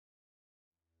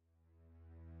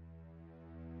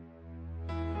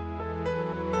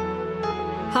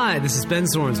Hi, this is Ben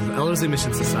Zorns with Ellerslie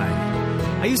Mission Society.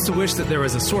 I used to wish that there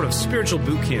was a sort of spiritual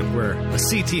boot camp where a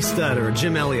C.T. Studd or a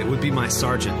Jim Elliott would be my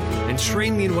sergeant and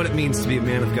train me in what it means to be a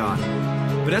man of God.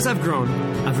 But as I've grown,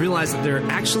 I've realized that there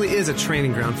actually is a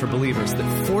training ground for believers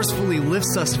that forcefully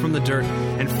lifts us from the dirt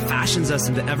and fashions us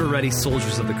into ever-ready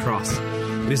soldiers of the cross.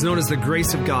 It is known as the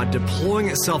grace of God deploying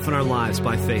itself in our lives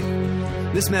by faith.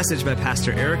 This message by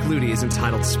Pastor Eric Ludy is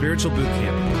entitled Spiritual Boot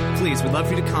Camp. Please, we'd love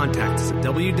for you to contact us at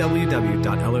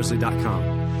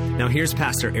www.ellerslie.com. Now here's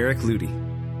Pastor Eric Ludy.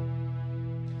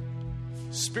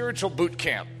 Spiritual boot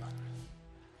camp.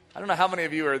 I don't know how many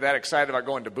of you are that excited about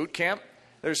going to boot camp.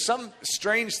 There's some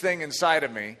strange thing inside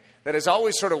of me that has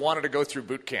always sort of wanted to go through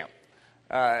boot camp.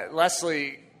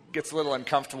 Leslie gets a little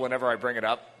uncomfortable whenever I bring it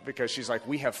up because she's like,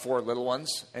 we have 4 little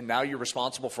ones, and now you're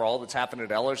responsible for all that's happened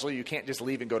at Ellerslie. You can't just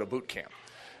leave and go to boot camp.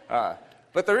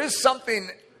 But there is something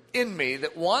in me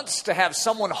that wants to have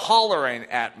someone hollering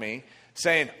at me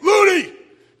saying, Ludy,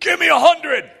 give me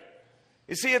 100.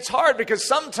 You see, it's hard because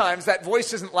sometimes that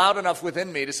voice isn't loud enough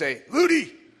within me to say,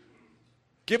 Ludy,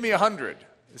 give me 100.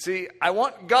 You see, I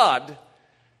want God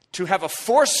to have a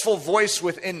forceful voice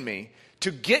within me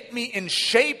to get me in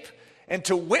shape and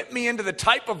to whip me into the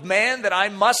type of man that I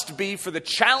must be for the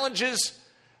challenges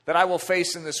that I will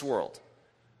face in this world.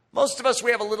 Most of us,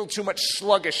 we have a little too much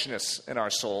sluggishness in our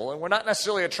soul, and we're not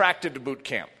necessarily attracted to boot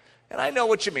camp. And I know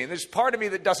what you mean. There's part of me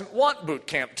that doesn't want boot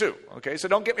camp too, okay? So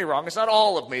don't get me wrong. It's not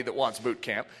all of me that wants boot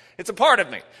camp. It's a part of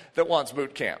me that wants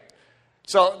boot camp.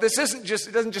 So this isn't just,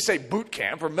 it doesn't just say boot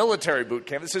camp or military boot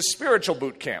camp. It says spiritual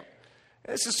boot camp.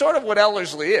 This is sort of what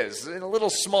Ellerslie is in a little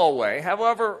small way.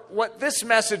 However, what this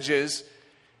message is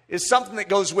something that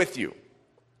goes with you.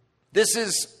 This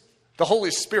is the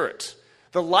Holy Spirit,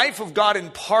 the life of God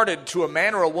imparted to a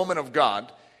man or a woman of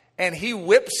God, and he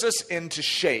whips us into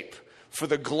shape for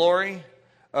the glory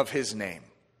of his name.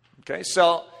 Okay,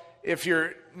 so if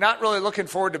you're not really looking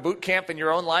forward to boot camp in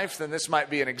your own life, then this might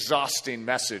be an exhausting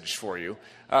message for you,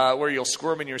 where you'll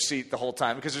squirm in your seat the whole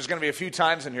time, because there's going to be a few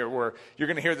times in here where you're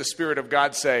going to hear the Spirit of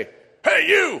God say, hey,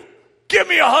 you, give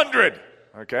me 100.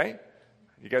 Okay,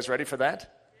 you guys ready for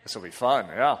that? This will be fun.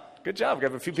 Yeah, good job. We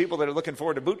have a few people that are looking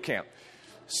forward to boot camp.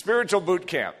 Spiritual boot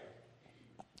camp.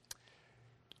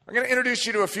 I'm going to introduce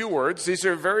you to a few words. These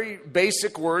are very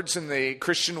basic words in the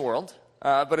Christian world,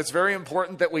 but it's very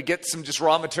important that we get some just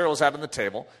raw materials out on the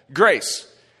table. Grace.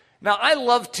 Now, I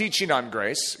love teaching on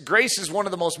grace. Grace is one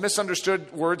of the most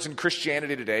misunderstood words in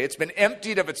Christianity today. It's been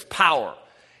emptied of its power.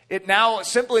 It now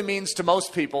simply means to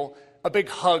most people a big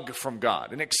hug from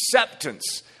God, an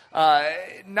acceptance,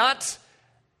 not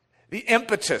the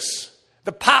impetus,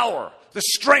 the power, the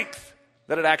strength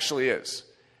that it actually is.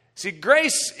 See,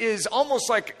 grace is almost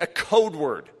like a code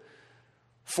word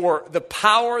for the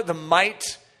power, the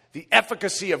might, the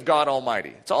efficacy of God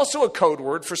Almighty. It's also a code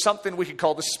word for something we could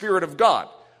call the Spirit of God,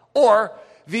 or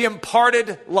the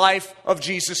imparted life of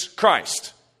Jesus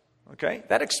Christ. Okay?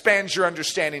 That expands your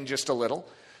understanding just a little.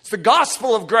 It's the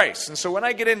gospel of grace. And so when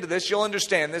I get into this, you'll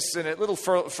understand this in a little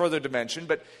further dimension,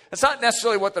 but that's not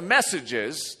necessarily what the message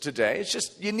is today. It's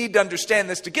just you need to understand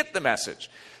this to get the message.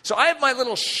 So I have my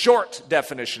little short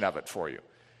definition of it for you.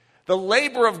 The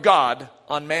labor of God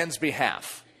on man's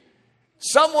behalf.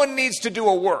 Someone needs to do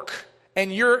a work,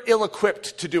 and you're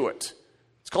ill-equipped to do it.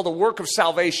 It's called the work of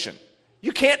salvation.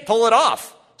 You can't pull it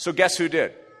off. So guess who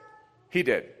did? He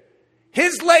did.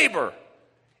 His labor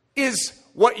is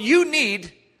what you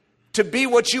need to be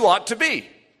what you ought to be.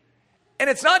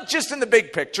 And it's not just in the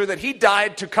big picture that he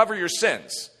died to cover your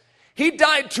sins. He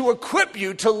died to equip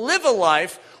you to live a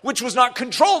life which was not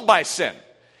controlled by sin.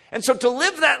 And so to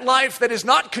live that life that is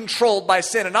not controlled by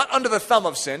sin and not under the thumb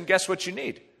of sin, guess what you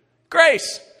need?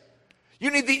 Grace. You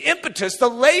need the impetus, the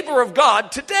labor of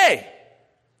God today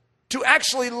to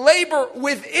actually labor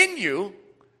within you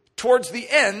towards the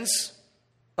ends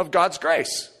of God's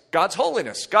grace, God's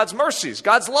holiness, God's mercies,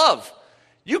 God's love.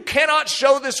 You cannot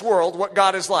show this world what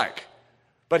God is like,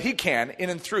 but he can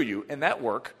in and through you, and that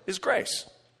work is grace.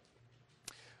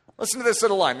 Listen to this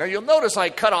little line. Now, you'll notice I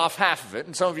cut off half of it,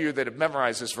 and some of you that have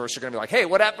memorized this verse are going to be like, hey,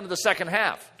 what happened to the second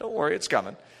half? Don't worry, it's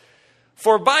coming.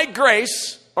 For by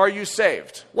grace are you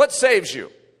saved. What saves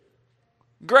you?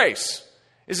 Grace.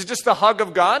 Is it just the hug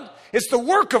of God? It's the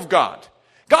work of God.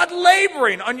 God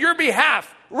laboring on your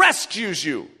behalf rescues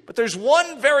you. But there's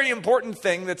one very important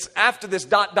thing that's after this ...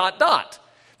 that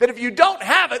if you don't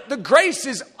have it, the grace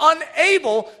is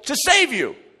unable to save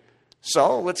you.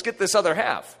 So let's get this other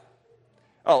half.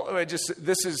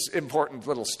 This is important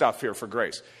little stuff here for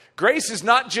grace. Grace is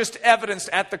not just evidenced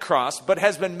at the cross, but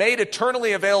has been made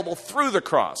eternally available through the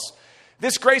cross.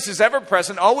 This grace is ever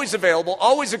present, always available,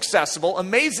 always accessible,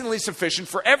 amazingly sufficient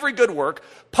for every good work,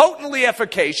 potently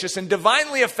efficacious, and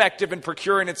divinely effective in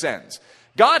procuring its ends.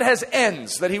 God has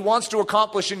ends that he wants to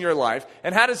accomplish in your life,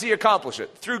 and how does he accomplish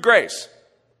it? Through grace.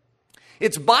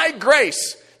 It's by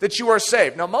grace that you are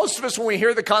saved. Now, most of us, when we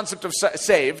hear the concept of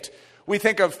saved, we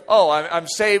think of, oh, I'm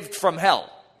saved from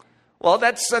hell. Well,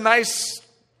 that's a nice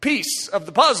piece of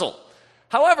the puzzle.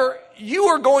 However, you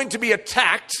are going to be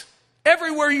attacked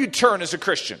everywhere you turn as a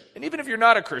Christian. And even if you're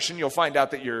not a Christian, you'll find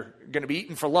out that you're going to be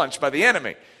eaten for lunch by the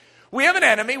enemy. We have an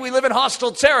enemy. We live in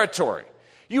hostile territory.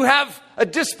 You have a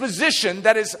disposition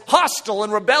that is hostile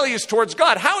and rebellious towards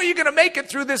God. How are you going to make it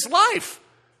through this life?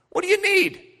 What do you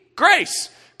need?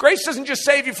 Grace. Grace doesn't just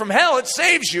save you from hell. It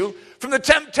saves you from the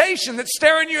temptation that's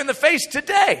staring you in the face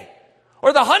today,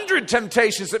 or the 100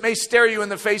 temptations that may stare you in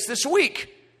the face this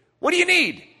week. What do you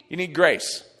need? You need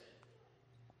grace.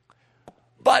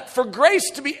 But for grace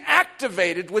to be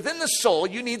activated within the soul,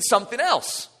 you need something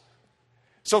else.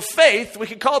 So faith, we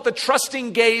could call it the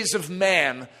trusting gaze of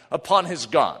man upon his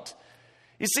God.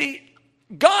 You see,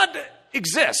 God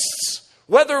exists,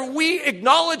 whether we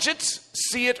acknowledge it,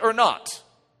 see it, or not.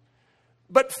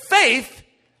 But faith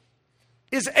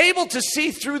is able to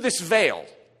see through this veil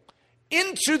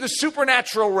into the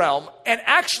supernatural realm and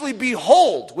actually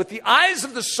behold with the eyes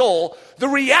of the soul the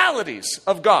realities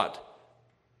of God.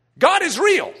 God is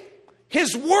real.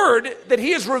 His word that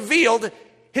he has revealed,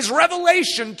 his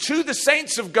revelation to the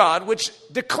saints of God, which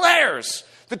declares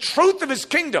the truth of his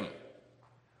kingdom.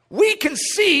 We can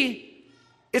see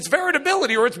its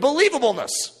veritability or its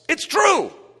believableness. It's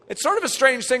true. It's sort of a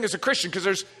strange thing as a Christian because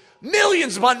there's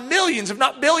millions upon millions, if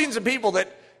not billions of people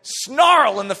that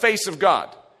snarl in the face of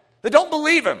God. They don't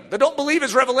believe him. They don't believe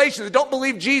his revelation. They don't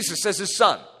believe Jesus as his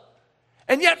son.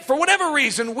 And yet, for whatever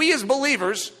reason, we as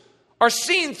believers are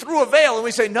seen through a veil and we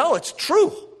say, no, it's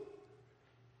true.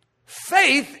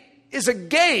 Faith is a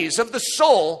gaze of the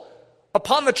soul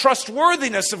upon the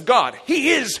trustworthiness of God. He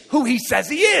is who he says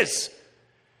he is.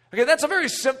 Okay, that's a very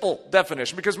simple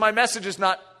definition because my message is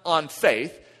not on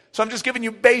faith. So I'm just giving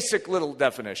you basic little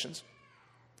definitions.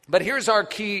 But here's our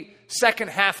key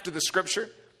second half to the scripture.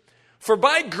 For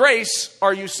by grace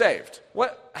are you saved.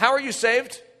 How are you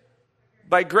saved?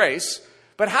 By grace.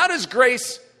 But how does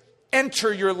grace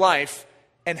enter your life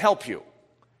and help you?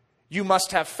 You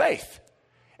must have faith.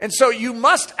 And so you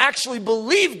must actually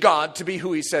believe God to be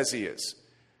who he says he is.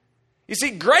 You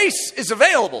see, grace is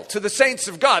available to the saints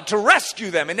of God to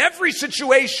rescue them in every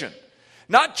situation.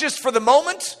 Not just for the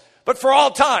moment, but for all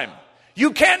time.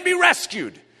 You can be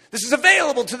rescued. This is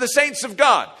available to the saints of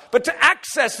God. But to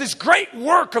access this great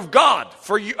work of God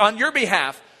for you, on your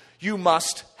behalf, you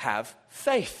must have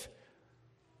faith.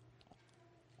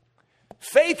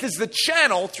 Faith is the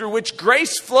channel through which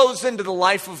grace flows into the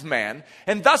life of man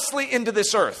and thusly into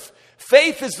this earth.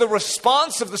 Faith is the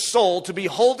response of the soul to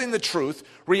beholding the truth,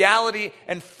 reality,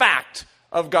 and fact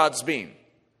of God's being.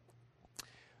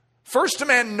 First, a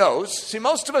man knows. See,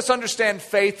 most of us understand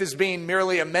faith as being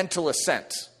merely a mental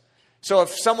assent. So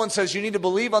if someone says you need to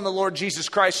believe on the Lord Jesus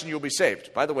Christ and you'll be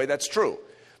saved. By the way, that's true.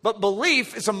 But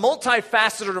belief is a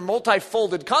multifaceted or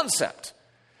multifolded concept.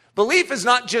 Belief is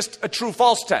not just a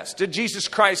true-false test. Did Jesus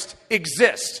Christ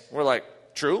exist? We're like,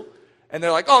 true. And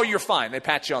they're like, oh, you're fine. They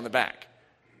pat you on the back.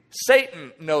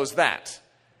 Satan knows that.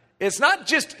 It's not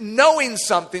just knowing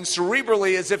something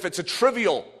cerebrally as if it's a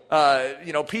trivial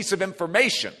piece of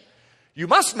information. You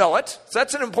must know it. So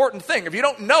that's an important thing. If you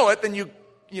don't know it, then you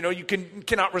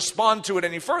cannot respond to it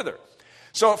any further.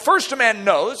 So first a man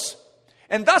knows,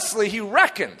 and thusly he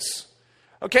reckons.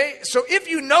 Okay, so if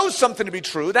you know something to be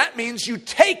true, that means you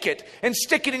take it and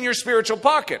stick it in your spiritual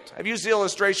pocket. I've used the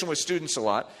illustration with students a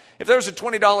lot. If there was a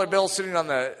 $20 bill sitting on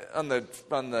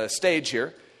the stage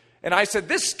here, and I said,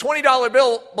 this $20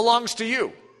 bill belongs to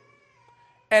you.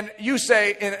 And you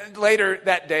say, and later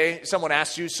that day, someone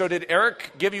asks you, so did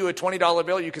Eric give you a $20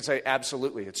 bill? You could say,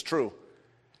 absolutely, it's true.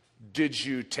 Did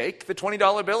you take the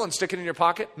 $20 bill and stick it in your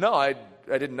pocket? No, I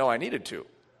didn't know I needed to.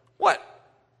 What?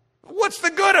 What's the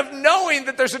good of knowing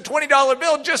that there's a $20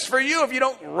 bill just for you if you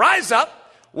don't rise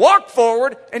up, walk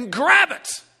forward, and grab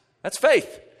it? That's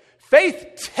faith.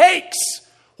 Faith takes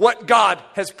what God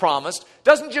has promised,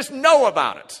 doesn't just know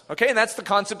about it. Okay, and that's the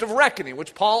concept of reckoning,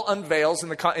 which Paul unveils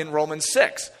in Romans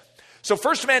 6. So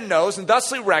first man knows and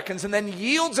thusly reckons and then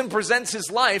yields and presents his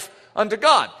life unto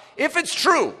God. If it's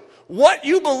true, what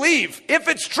you believe, if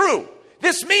it's true,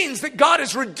 this means that God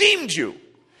has redeemed you.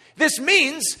 This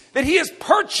means that he has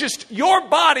purchased your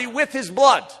body with his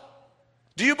blood.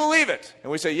 Do you believe it?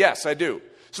 And we say, yes, I do.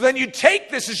 So then you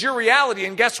take this as your reality,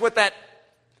 and guess what that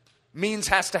means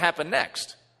has to happen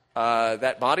next?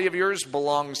 That body of yours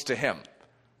belongs to him.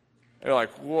 You're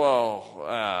like,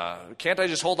 whoa, can't I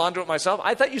just hold on to it myself?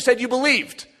 I thought you said you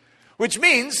believed, which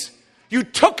means you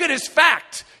took it as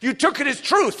fact. You took it as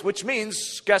truth, which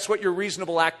means, guess what your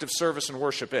reasonable act of service and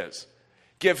worship is?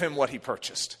 Give him what he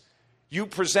purchased. You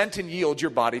present and yield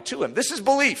your body to him. This is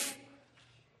belief.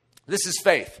 This is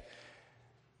faith.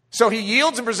 So he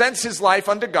yields and presents his life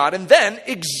unto God and then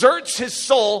exerts his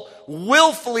soul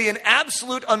willfully in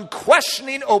absolute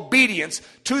unquestioning obedience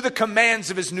to the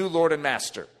commands of his new Lord and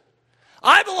Master.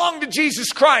 I belong to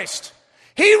Jesus Christ.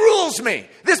 He rules me.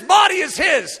 This body is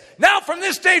his. Now from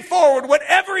this day forward,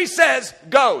 whatever he says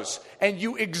goes. And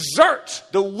you exert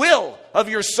the will of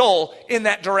your soul in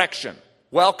that direction.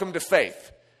 Welcome to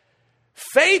faith.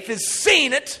 Faith is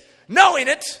seeing it, knowing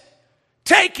it,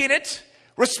 taking it,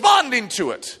 responding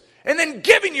to it, and then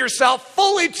giving yourself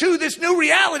fully to this new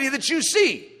reality that you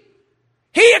see.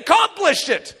 He accomplished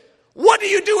it. What do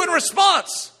you do in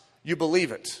response? You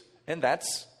believe it. And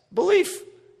that's belief.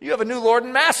 You have a new Lord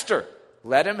and Master.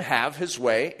 Let him have his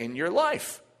way in your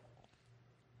life.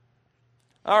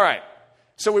 All right.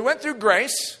 So we went through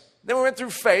grace. Then we went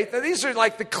through faith. Now these are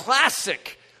like the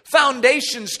classic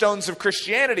foundation stones of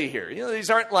Christianity here. You know, these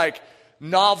aren't like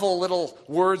novel little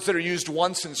words that are used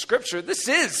once in Scripture. This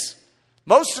is.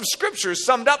 Most of Scripture is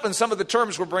summed up in some of the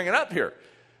terms we're bringing up here.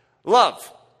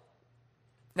 Love.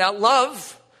 Now,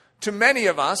 love, to many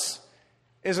of us,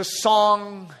 is a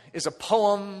song, is a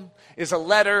poem, is a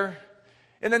letter.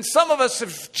 And then some of us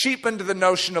have cheapened the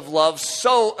notion of love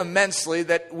so immensely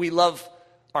that we love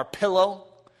our pillow.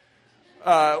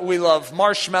 We love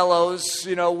marshmallows.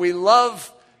 You know, we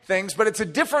love things, but it's a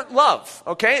different love,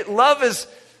 okay? Love has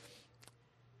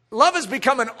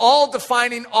become an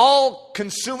all-defining,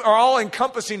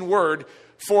 all-encompassing word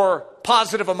for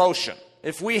positive emotion.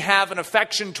 If we have an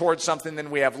affection towards something,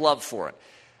 then we have love for it.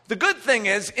 The good thing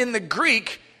is, in the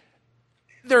Greek,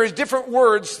 there is different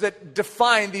words that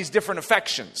define these different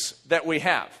affections that we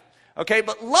have. Okay,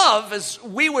 but love is,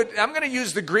 I'm going to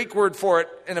use the Greek word for it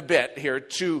in a bit here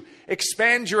to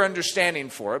expand your understanding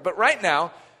for it. But right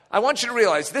now, I want you to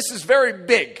realize this is very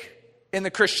big in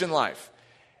the Christian life.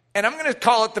 And I'm going to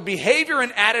call it the behavior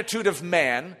and attitude of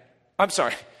man.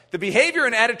 The behavior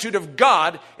and attitude of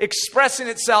God expressing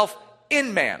itself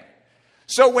in man.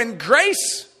 So when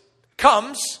grace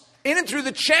comes in and through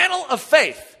the channel of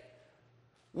faith,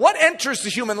 what enters the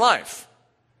human life?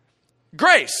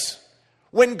 Grace.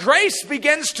 When grace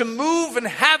begins to move and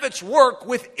have its work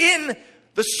within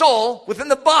the soul, within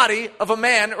the body of a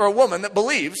man or a woman that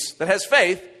believes, that has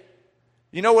faith,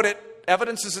 you know what it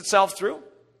evidences itself through?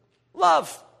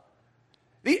 Love.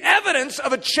 The evidence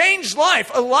of a changed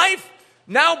life, a life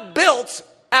now built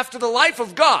after the life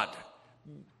of God,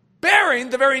 bearing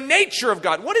the very nature of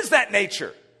God. What is that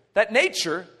nature? That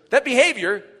nature, that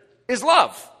behavior is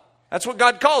love. That's what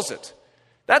God calls it.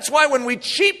 That's why when we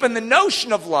cheapen the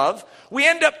notion of love, we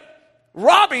end up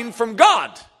robbing from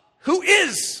God, who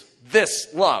is this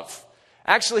love.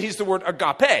 Actually, he's the word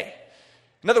agape.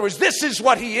 In other words, this is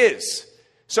what he is.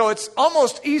 So it's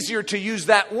almost easier to use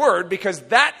that word because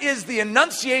that is the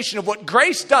enunciation of what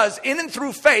grace does in and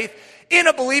through faith in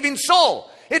a believing soul.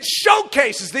 It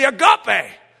showcases the agape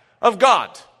of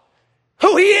God.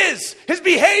 Who he is, his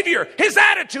behavior, his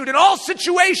attitude in all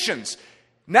situations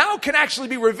now can actually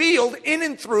be revealed in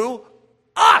and through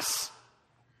us.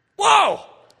 Whoa!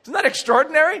 Isn't that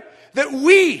extraordinary? That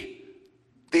we,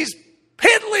 these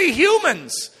piddly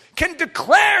humans, can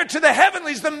declare to the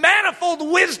heavenlies the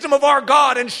manifold wisdom of our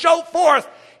God and show forth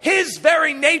his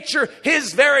very nature,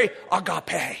 his very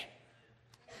agape.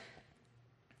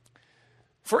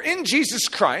 For in Jesus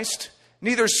Christ,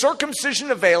 neither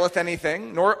circumcision availeth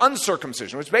anything, nor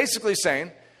uncircumcision, which is basically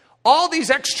saying all these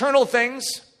external things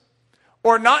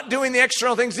or not doing the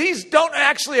external things, these don't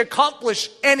actually accomplish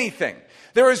anything.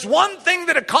 There is one thing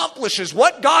that accomplishes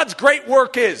what God's great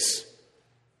work is.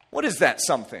 What is that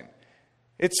something?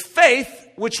 It's faith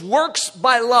which works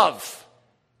by love.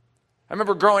 I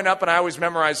remember growing up and I always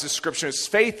memorized this scripture. It's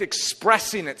faith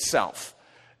expressing itself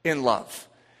in love.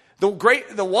 The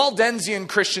Waldensian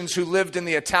Christians who lived in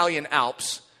the Italian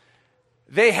Alps,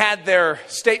 they had their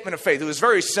statement of faith. It was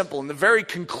very simple and the very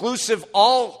conclusive,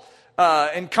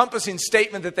 all-encompassing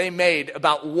statement that they made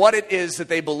about what it is that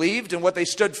they believed and what they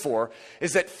stood for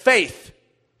is that faith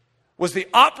was the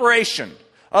operation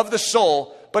of the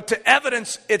soul, but to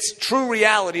evidence its true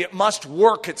reality, it must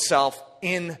work itself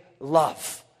in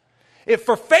love. If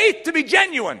for faith to be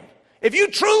genuine, if you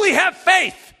truly have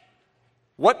faith,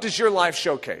 what does your life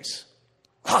showcase?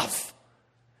 Love.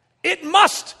 It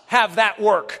must have that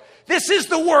work. This is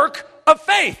the work of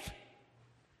faith.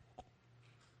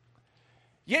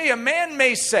 Yea, a man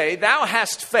may say, thou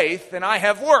hast faith and I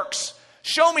have works.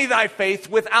 show me thy faith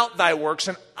without thy works,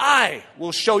 and I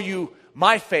will show you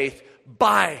my faith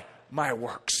by my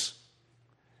works.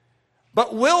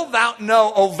 But wilt thou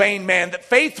know, O vain man, that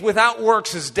faith without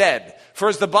works is dead? For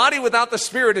as the body without the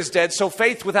spirit is dead, so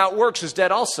faith without works is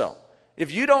dead also.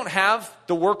 If you don't have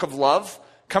the work of love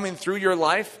coming through your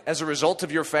life as a result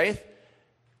of your faith,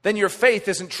 then your faith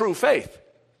isn't true faith.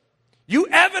 You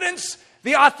evidence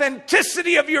the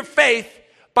authenticity of your faith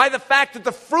by the fact that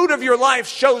the fruit of your life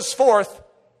shows forth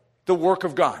the work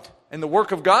of God. And the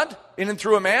work of God, in and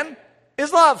through a man,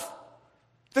 is love.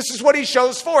 This is what he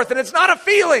shows forth. And it's not a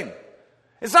feeling.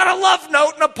 It's not a love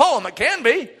note in a poem. It can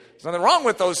be. There's nothing wrong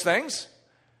with those things.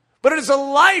 But it is a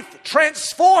life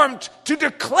transformed to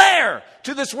declare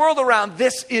to this world around,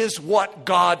 this is what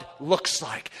God looks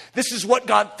like. This is what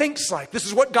God thinks like. This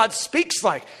is what God speaks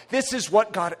like. This is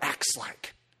what God acts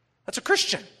like. That's a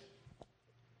Christian.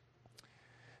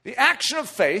 The action of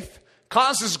faith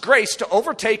causes grace to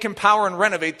overtake, empower, and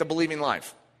renovate the believing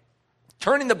life,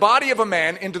 turning the body of a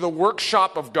man into the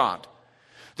workshop of God.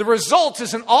 The result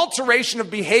is an alteration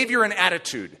of behavior and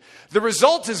attitude. The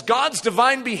result is God's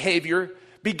divine behavior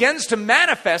begins to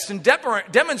manifest and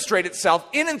demonstrate itself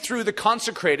in and through the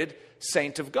consecrated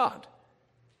saint of God.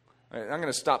 All right, I'm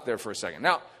going to stop there for a second.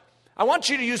 Now, I want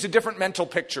you to use a different mental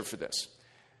picture for this.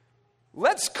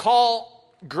 Let's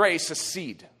call grace a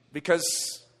seed,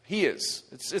 because he is.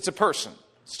 It's a person.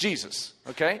 It's Jesus,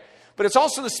 okay? But it's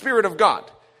also the Spirit of God.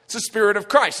 It's the Spirit of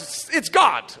Christ. It's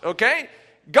God, okay?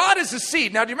 God is a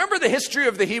seed. Now, do you remember the history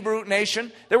of the Hebrew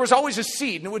nation? There was always a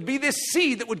seed, and it would be this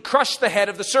seed that would crush the head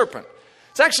of the serpent.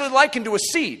 It's actually likened to a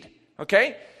seed,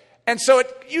 okay? And so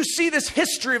you see this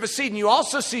history of a seed, and you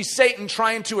also see Satan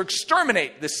trying to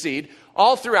exterminate this seed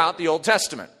all throughout the Old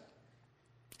Testament.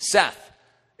 Seth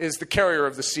is the carrier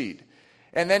of the seed.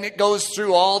 And then it goes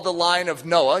through all the line of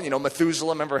Noah.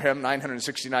 Methuselah, remember him,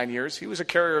 969 years. He was a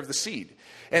carrier of the seed.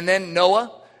 And then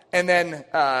Noah, and then,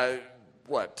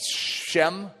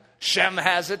 Shem. Shem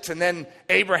has it. And then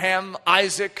Abraham,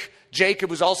 Isaac,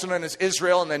 Jacob, who's also known as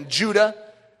Israel, and then Judah.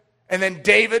 And then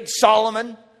David,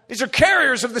 Solomon. These are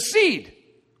carriers of the seed.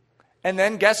 And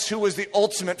then guess who was the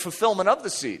ultimate fulfillment of the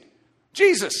seed?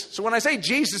 Jesus. So when I say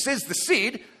Jesus is the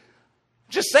seed, I'm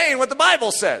just saying what the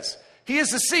Bible says. He is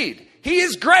the seed. He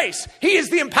is grace. He is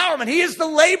the empowerment. He is the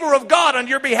labor of God on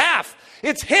your behalf.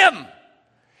 It's him.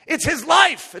 It's his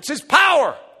life. It's his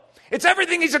power. It's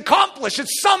everything he's accomplished.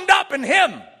 It's summed up in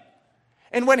him.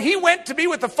 And when he went to be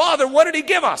with the Father, what did he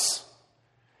give us?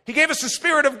 He gave us the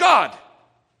Spirit of God.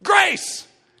 Grace.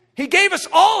 He gave us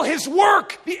all his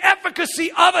work, the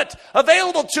efficacy of it,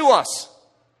 available to us.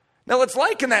 Now let's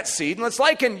liken that seed, and let's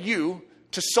liken you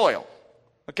to soil.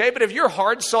 Okay, but if you're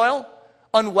hard soil,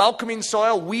 unwelcoming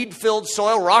soil, weed-filled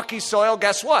soil, rocky soil,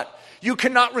 guess what? You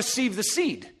cannot receive the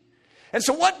seed. And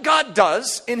so what God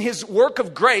does in his work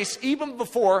of grace, even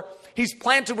before he's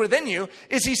planted within you,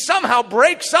 is he somehow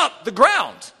breaks up the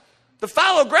ground. The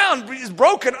fallow ground is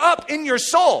broken up in your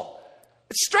soul.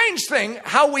 It's a strange thing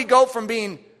how we go from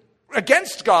being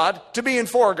against God to being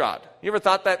for God. You ever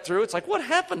thought that through? It's like, what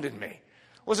happened in me?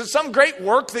 Was it some great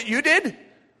work that you did?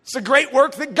 It's the great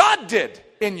work that God did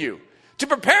in you to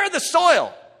prepare the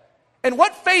soil. And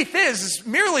what faith is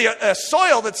merely a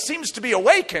soil that seems to be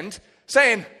awakened,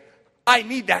 saying, I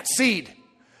need that seed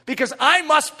because I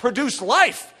must produce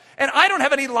life, and I don't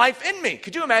have any life in me.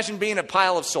 Could you imagine being a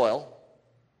pile of soil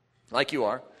like you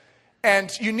are?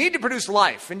 And you need to produce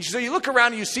life. And so you look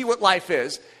around and you see what life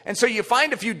is. And so you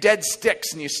find a few dead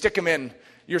sticks and you stick them in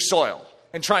your soil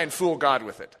and try and fool God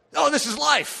with it. Oh, this is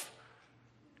life.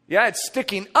 Yeah, it's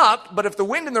sticking up, but if the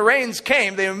wind and the rains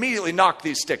came, they immediately knock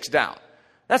these sticks down.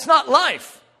 That's not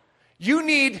life. You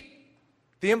need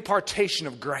the impartation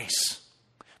of grace.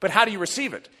 But how do you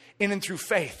receive it? In and through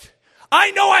faith. I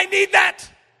know I need that.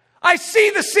 I see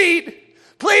the seed.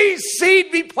 Please,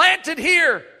 seed, be planted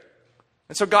here.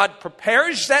 And so God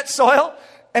prepares that soil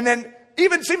and then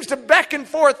even seems to beckon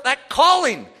forth that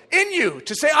calling in you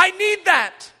to say, I need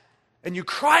that. And you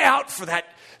cry out for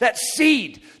that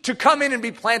seed to come in and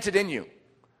be planted in you.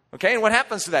 Okay, and what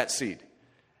happens to that seed?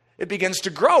 It begins to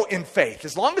grow in faith.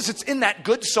 As long as it's in that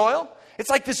good soil, it's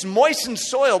like this moistened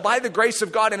soil by the grace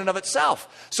of God in and of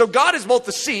itself. So God is both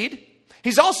the seed,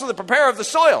 he's also the preparer of the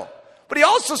soil, but he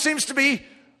also seems to be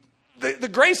the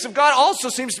grace of God also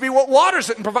seems to be what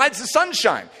waters it and provides the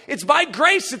sunshine. It's by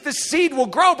grace that this seed will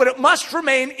grow, but it must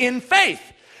remain in faith.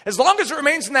 As long as it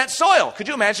remains in that soil. Could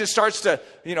you imagine it starts to,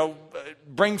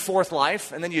 bring forth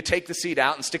life, and then you take the seed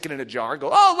out and stick it in a jar and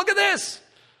go, oh, look at this.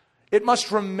 It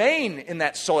must remain in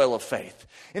that soil of faith.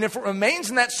 And if it remains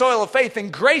in that soil of faith,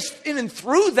 then grace in and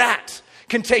through that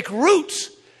can take root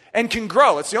and can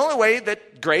grow. It's the only way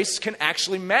that grace can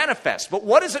actually manifest. But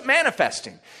what is it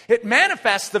manifesting? It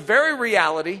manifests the very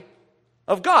reality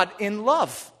of God in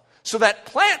love. So that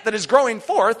plant that is growing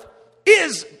forth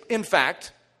is, in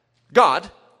fact, God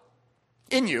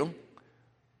in you,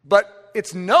 but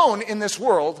it's known in this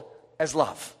world as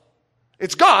love.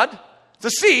 It's God, the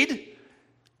seed,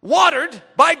 watered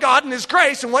by God and His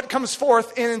grace, and what comes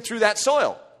forth in and through that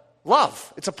soil?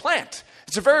 Love. It's a plant.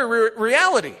 It's a very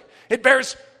reality. It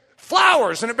bears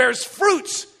flowers and it bears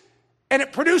fruits and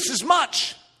it produces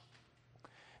much.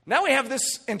 Now we have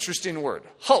this interesting word,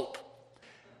 hope.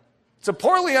 It's a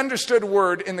poorly understood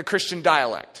word in the Christian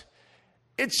dialect.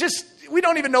 It's just, we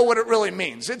don't even know what it really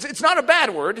means. It's not a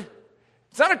bad word.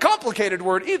 It's not a complicated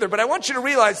word either, but I want you to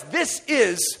realize this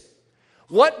is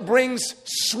what brings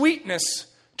sweetness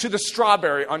to the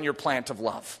strawberry on your plant of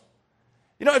love.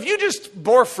 You know, if you just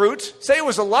bore fruit, say it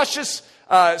was a luscious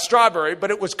strawberry,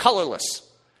 but it was colorless,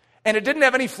 and it didn't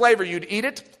have any flavor, you'd eat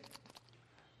it.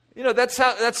 You know, that's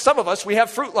some of us, we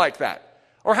have fruit like that.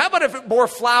 Or how about if it bore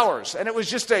flowers, and it was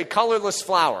just a colorless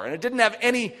flower, and it didn't have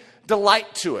any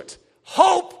delight to it?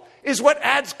 Hope is what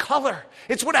adds color.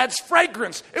 It's what adds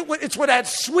fragrance. It's what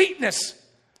adds sweetness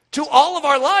to all of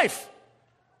our life,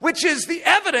 which is the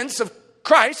evidence of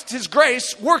Christ, His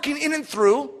grace, working in and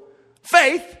through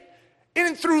faith, in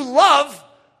and through love.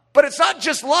 But it's not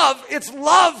just love, it's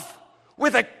love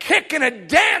with a kick and a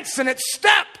dance in its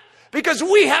step, because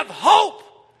we have hope,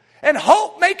 and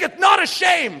hope maketh not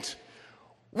ashamed.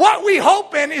 What we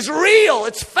hope in is real,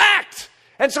 it's fact,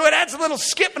 and so it adds a little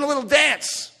skip and a little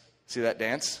dance. See that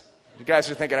dance? You guys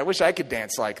are thinking, I wish I could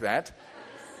dance like that.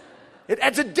 It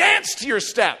adds a dance to your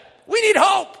step. We need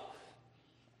hope.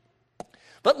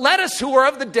 But let us who are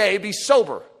of the day be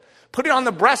sober, putting on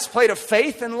the breastplate of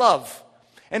faith and love,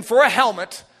 and for a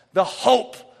helmet, the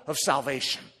hope of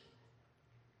salvation.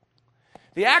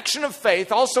 The action of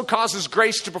faith also causes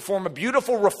grace to perform a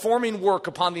beautiful reforming work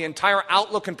upon the entire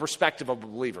outlook and perspective of a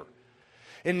believer,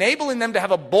 enabling them to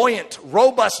have a buoyant,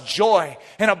 robust joy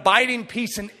and abiding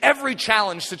peace in every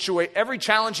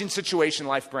challenging situation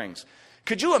life brings.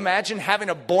 Could you imagine having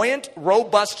a buoyant,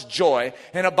 robust joy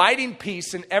and abiding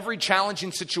peace in every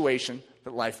challenging situation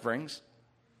that life brings?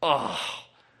 Oh,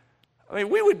 I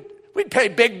mean, we'd pay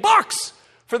big bucks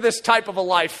for this type of a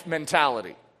life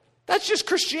mentality. That's just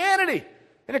Christianity.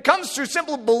 And it comes through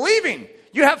simple believing.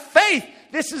 You have faith.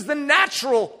 This is the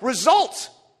natural result.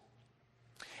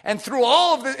 And through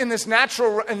all in this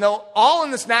natural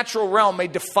realm may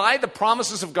defy the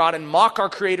promises of God and mock our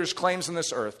Creator's claims on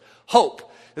this earth, hope,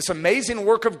 this amazing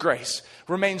work of grace,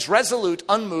 remains resolute,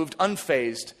 unmoved,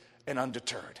 unfazed, and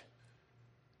undeterred.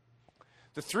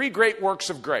 The three great works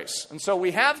of grace. And so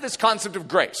we have this concept of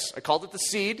grace. I called it the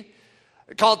seed.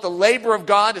 I call it the labor of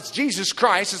God. It's Jesus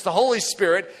Christ. It's the Holy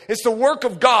Spirit. It's the work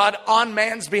of God on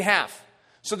man's behalf.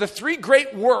 So the three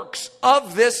great works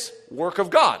of this work of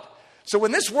God. So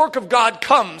when this work of God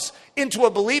comes into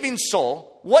a believing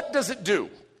soul, what does it do?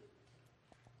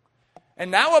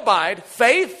 And now abide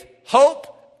faith, hope,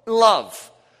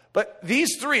 love. But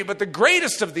the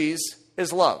greatest of these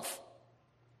is love.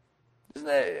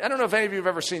 I don't know if any of you have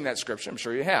ever seen that scripture. I'm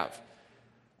sure you have.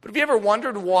 But have you ever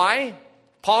wondered why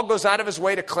Paul goes out of his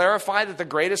way to clarify that the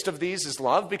greatest of these is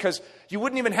love? Because you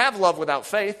wouldn't even have love without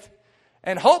faith.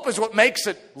 And hope is what makes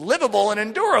it livable and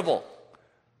endurable.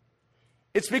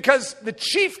 It's because the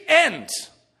chief end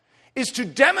is to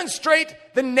demonstrate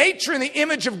the nature and the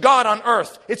image of God on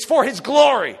earth. It's for His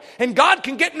glory. And God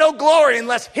can get no glory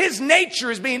unless His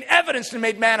nature is being evidenced and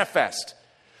made manifest.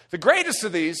 The greatest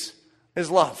of these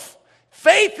is love.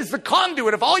 Faith is the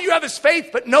conduit. If all you have is faith,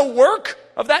 but no work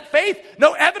of that faith,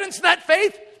 no evidence of that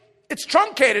faith, it's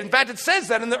truncated. In fact, it says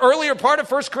that in the earlier part of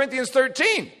 1 Corinthians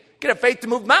 13. You can have faith to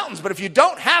move mountains, but if you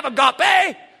don't have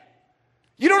agape,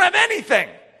 you don't have anything.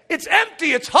 It's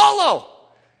empty. It's hollow.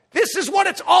 This is what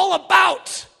it's all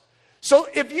about. So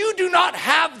if you do not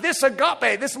have this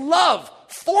agape, this love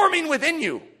forming within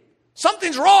you,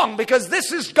 something's wrong, because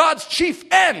this is God's chief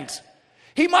end.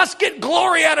 He must get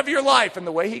glory out of your life. And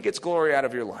the way He gets glory out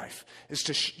of your life is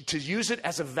to use it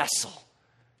as a vessel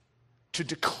to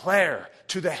declare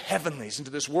to the heavenlies and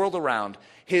to this world around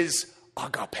His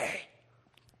agape.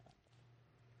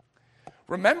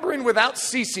 Remembering without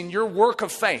ceasing your work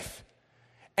of faith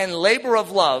and labor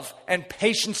of love and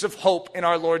patience of hope in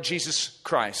our Lord Jesus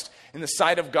Christ in the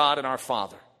sight of God and our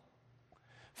Father.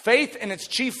 Faith in its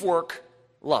chief work,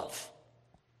 love.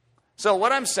 So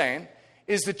what I'm saying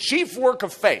is the chief work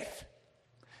of faith.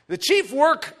 The chief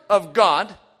work of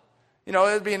God, it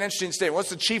would be an interesting statement. What's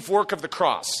the chief work of the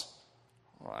cross?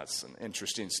 Well, that's an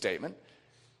interesting statement.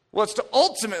 Well, it's to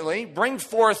ultimately bring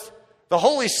forth the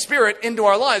Holy Spirit into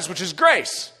our lives, which is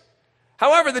grace.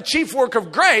 However, the chief work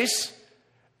of grace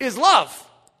is love.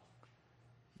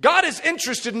 God is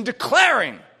interested in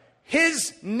declaring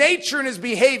his nature and his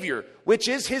behavior, which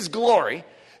is his glory,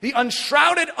 the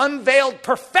unshrouded, unveiled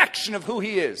perfection of who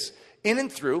he is, in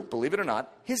and through, believe it or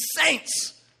not, his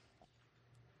saints.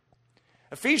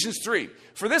 Ephesians 3,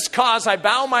 for this cause I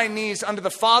bow my knees unto the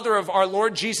Father of our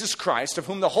Lord Jesus Christ, of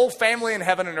whom the whole family in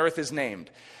heaven and earth is named,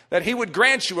 that he would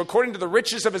grant you, according to the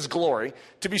riches of his glory,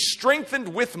 to be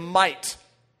strengthened with might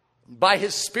by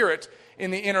his Spirit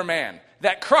in the inner man,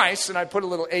 that Christ, and I put a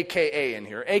little AKA in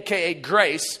here, AKA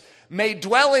grace, may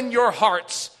dwell in your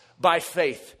hearts by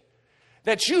faith,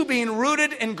 that you, being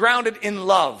rooted and grounded in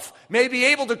love, may be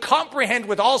able to comprehend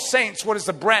with all saints what is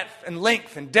the breadth and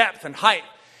length and depth and height,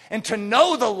 and to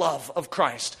know the love of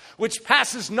Christ, which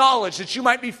passes knowledge, that you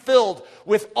might be filled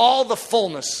with all the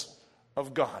fullness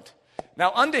of God.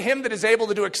 Now unto him that is able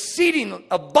to do exceeding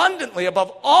abundantly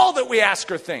above all that we ask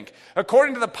or think,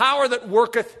 according to the power that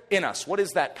worketh in us. What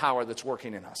is that power that's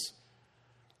working in us?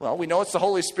 Well, we know it's the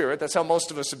Holy Spirit. That's how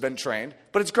most of us have been trained.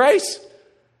 But it's grace.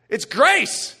 It's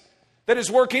grace that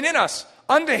is working in us.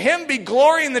 Unto him be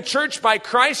glory in the church by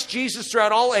Christ Jesus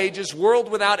throughout all ages, world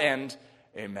without end.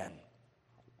 Amen.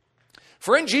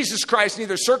 For in Jesus Christ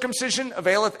neither circumcision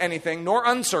availeth anything, nor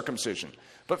uncircumcision,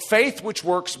 but faith which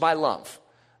works by love.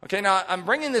 Okay, now I'm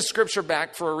bringing this scripture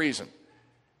back for a reason.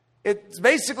 It's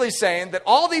basically saying that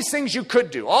all these things you could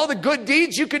do, all the good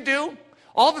deeds you could do,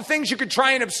 all the things you could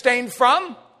try and abstain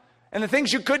from, and the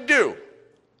things you could do,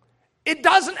 it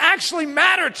doesn't actually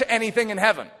matter to anything in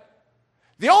heaven.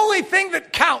 The only thing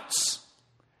that counts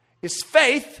is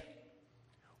faith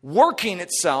working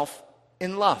itself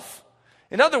in love.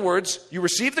 In other words, you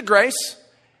receive the grace,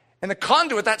 and the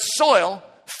conduit, that soil,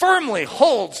 firmly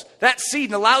holds that seed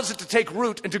and allows it to take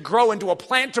root and to grow into a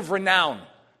plant of renown,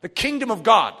 the kingdom of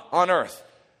God on earth.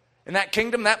 And that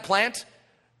kingdom, that plant,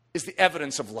 is the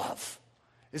evidence of love,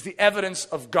 is the evidence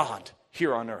of God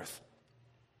here on earth.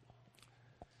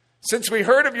 Since we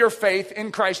heard of your faith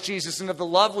in Christ Jesus and of the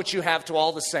love which you have to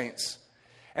all the saints,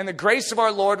 and the grace of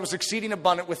our Lord was exceeding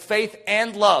abundant with faith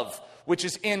and love which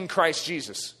is in Christ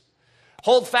Jesus.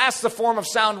 Hold fast the form of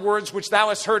sound words which thou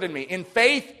hast heard in me, in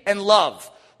faith and love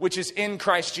which is in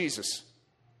Christ Jesus.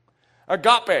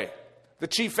 Agape, the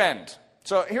chief end.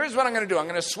 So here's what I'm going to do. I'm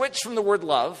going to switch from the word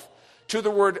love to the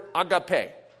word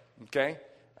agape. Okay?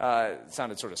 It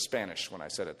sounded sort of Spanish when I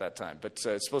said it that time, but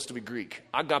it's supposed to be Greek.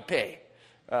 Agape.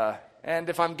 And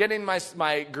if I'm getting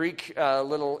my Greek a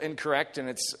little incorrect and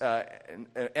it's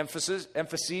emphases,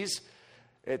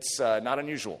 it's not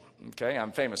unusual. Okay?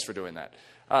 I'm famous for doing that.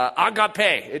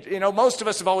 Agape. Most of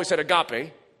us have always said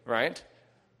agape, right?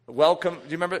 Welcome. Do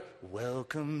you remember?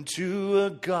 Welcome to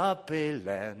agape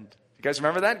land. You guys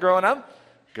remember that growing up?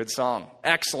 Good song.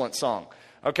 Excellent song.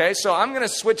 Okay, so I'm going to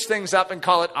switch things up and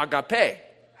call it agape.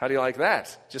 How do you like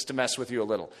that? Just to mess with you a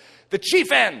little. The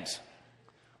chief end.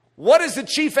 What is the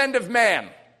chief end of man?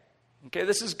 Okay,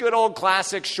 this is good old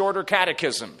classic shorter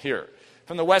catechism here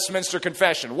from the Westminster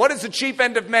Confession. What is the chief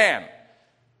end of man?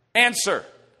 Answer.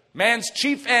 Man's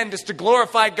chief end is to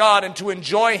glorify God and to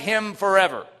enjoy him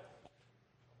forever.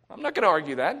 I'm not going to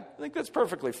argue that. I think that's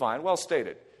perfectly fine. Well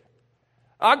stated.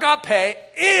 Agape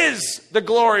is the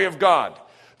glory of God.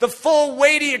 The full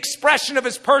weighty expression of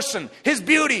his person, his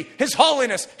beauty, his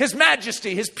holiness, his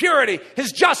majesty, his purity,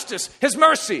 his justice, his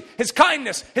mercy, his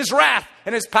kindness, his wrath,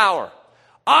 and his power.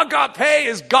 Agape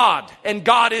is God, and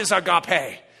God is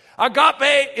agape.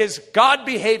 Agape is God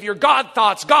behavior, God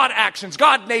thoughts, God actions,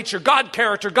 God nature, God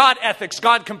character, God ethics,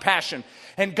 God compassion,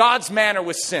 and God's manner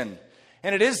with sin.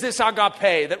 And it is this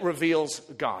agape that reveals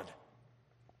God.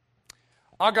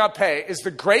 Agape is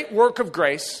the great work of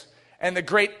grace and the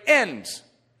great end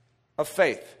of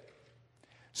faith.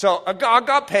 So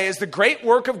agape is the great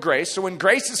work of grace. So when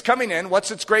grace is coming in, what's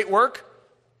its great work?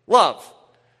 Love.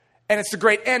 And it's the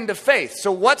great end of faith.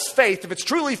 So what's faith, if it's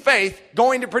truly faith,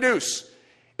 going to produce?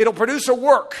 It'll produce a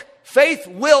work. Faith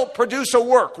will produce a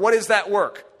work. What is that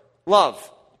work?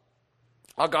 Love.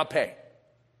 Agape.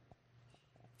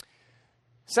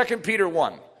 2 Peter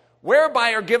 1.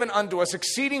 Whereby are given unto us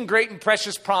exceeding great and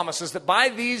precious promises, that by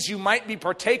these you might be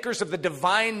partakers of the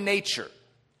divine nature,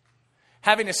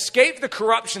 having escaped the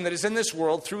corruption that is in this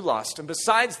world through lust. And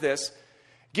besides this,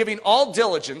 giving all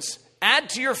diligence, add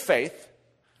to your faith.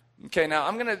 Okay, now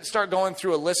I'm going to start going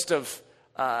through a list of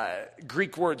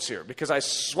Greek words here, because I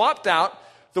swapped out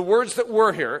the words that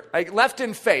were here. I left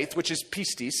in faith, which is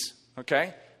pistis,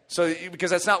 okay? So,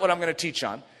 because that's not what I'm going to teach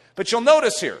on. But you'll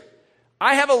notice here,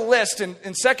 I have a list in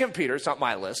 2 Peter. It's not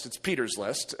my list. It's Peter's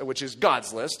list, which is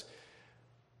God's list.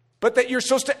 but that you're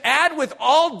supposed to add with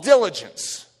all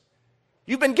diligence.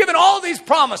 You've been given all these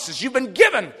promises. You've been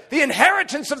given the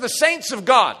inheritance of the saints of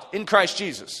God in Christ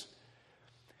Jesus.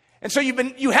 And so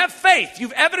you have faith.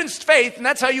 You've evidenced faith, and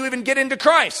that's how you even get into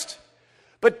Christ.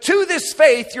 But to this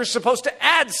faith, you're supposed to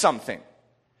add something.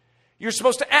 You're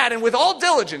supposed to add, and with all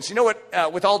diligence. You know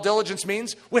what with all diligence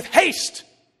means? With haste,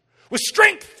 with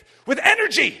strength, with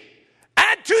energy.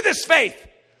 Add to this faith.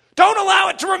 Don't allow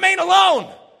it to remain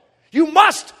alone. You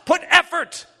must put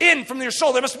effort in from your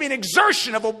soul. There must be an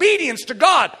exertion of obedience to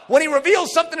God. When He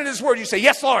reveals something in His Word, you say,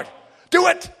 yes, Lord, do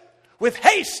it. With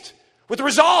haste, with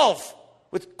resolve,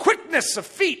 with quickness of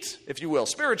feet, if you will.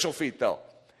 Spiritual feet, though.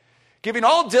 Giving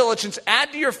all diligence,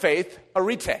 add to your faith,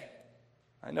 arete.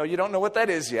 I know you don't know what that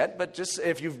is yet, but just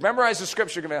if you've memorized the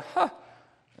scripture, you're going to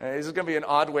be, this is going to be an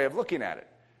odd way of looking at it.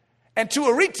 And to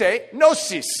arete,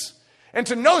 gnosis. And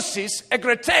to gnosis,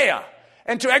 egreteia.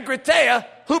 And to egreteia,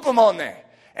 hupomone.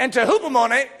 And to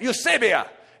hupomone, eusebia.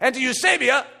 And to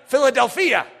eusebia,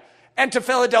 Philadelphia. And to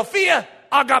Philadelphia,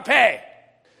 agape.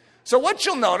 So what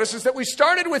you'll notice is that we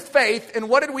started with faith, and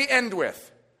what did we end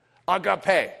with?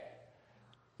 Agape.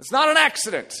 It's not an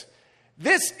accident.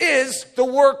 This is the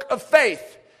work of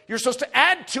faith. You're supposed to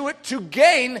add to it to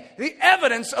gain the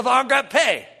evidence of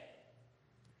agape.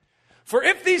 For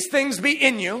if these things be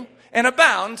in you and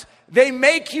abound, they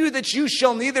make you that you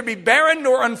shall neither be barren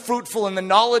nor unfruitful in the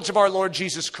knowledge of our Lord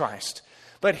Jesus Christ.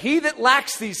 But he that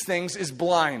lacks these things is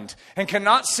blind and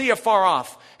cannot see afar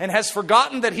off, and has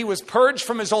forgotten that he was purged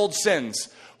from his old sins.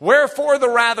 Wherefore the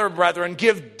rather, brethren,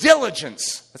 give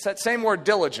diligence. That's that same word,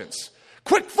 diligence.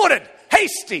 Quick-footed,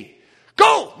 hasty.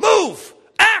 Go, move,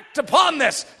 act upon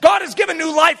this. God has given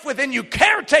new life within you.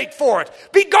 Caretake for it.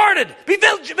 Be guarded. Be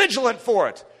vigilant for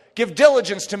it. Give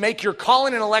diligence to make your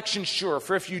calling and election sure.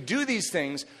 For if you do these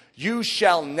things, you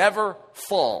shall never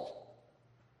fall.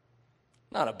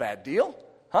 Not a bad deal,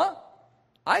 huh?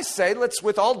 I say let's,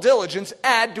 with all diligence,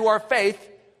 add to our faith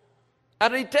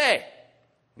arete. And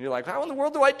you're like, how in the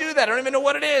world do I do that? I don't even know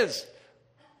what it is.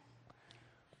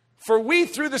 For we,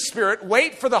 through the Spirit,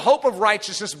 wait for the hope of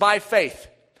righteousness by faith.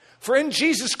 For in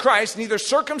Jesus Christ neither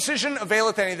circumcision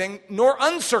availeth anything, nor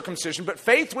uncircumcision, but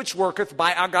faith which worketh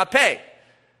by agape.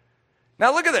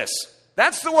 Now look at this.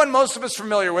 That's the one most of us are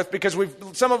familiar with because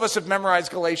some of us have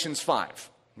memorized Galatians 5.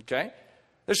 Okay?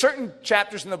 There's certain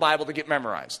chapters in the Bible that get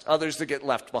memorized, others that get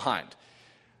left behind.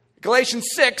 Galatians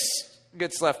 6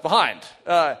 gets left behind.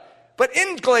 But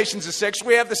in Galatians 6,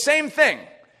 we have the same thing.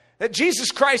 That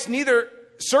Jesus Christ neither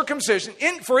circumcision,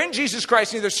 for in Jesus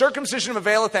Christ neither circumcision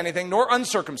availeth anything, nor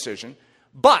uncircumcision,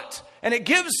 but, and it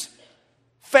gives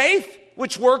faith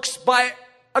which works by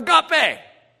agape.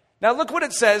 Now look what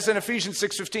it says in Ephesians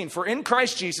 6:15. For in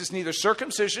Christ Jesus neither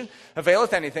circumcision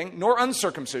availeth anything, nor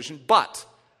uncircumcision, but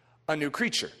a new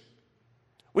creature.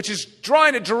 Which is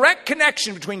drawing a direct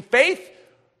connection between faith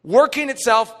working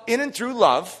itself in and through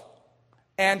love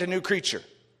and a new creature.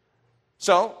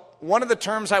 So, one of the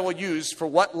terms I will use for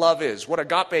what love is, what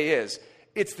agape is,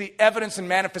 it's the evidence and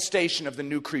manifestation of the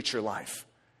new creature life.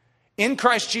 In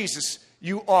Christ Jesus,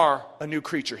 you are a new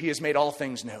creature. He has made all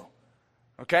things new.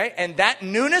 Okay? And that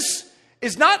newness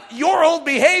is not your old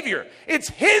behavior. It's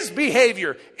His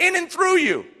behavior in and through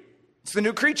you. It's the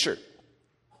new creature.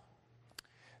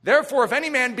 Therefore, if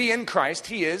any man be in Christ,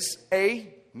 he is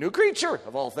a new creature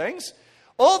of all things.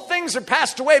 Old things are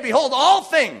passed away. Behold, all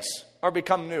things are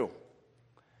become new.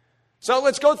 So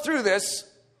let's go through this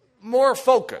more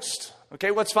focused. Okay,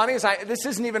 what's funny is this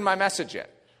isn't even my message yet.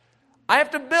 I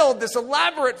have to build this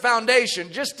elaborate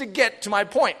foundation just to get to my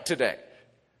point today,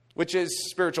 which is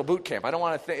spiritual boot camp. I don't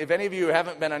want to if any of you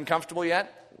haven't been uncomfortable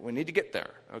yet, we need to get there,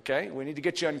 okay? We need to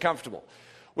get you uncomfortable.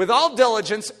 With all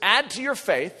diligence, add to your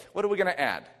faith. What are we going to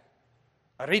add?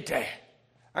 Arete.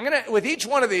 With each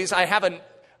one of these, I have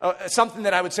something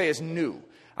that I would say is new.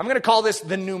 I'm going to call this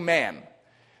the new man.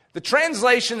 The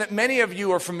translation that many of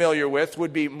you are familiar with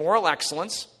would be moral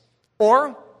excellence,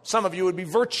 or some of you would be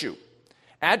virtue.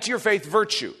 Add to your faith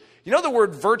virtue. You know the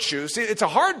word virtue, see, it's a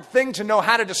hard thing to know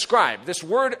how to describe. This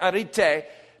word arete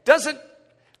doesn't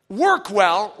work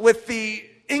well with the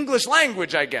English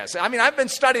language, I guess. I mean, I've been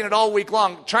studying it all week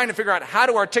long, trying to figure out how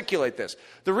to articulate this.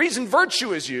 The reason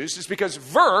virtue is used is because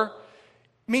ver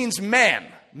means man,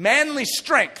 manly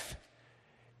strength.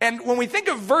 And when we think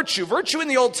of virtue, virtue in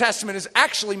the Old Testament is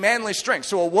actually manly strength.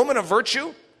 So a woman of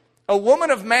virtue, a woman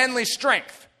of manly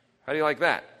strength. How do you like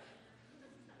that?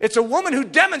 It's a woman who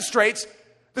demonstrates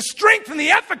the strength and the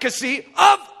efficacy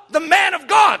of the man of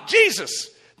God,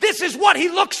 Jesus. This is what he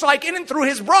looks like in and through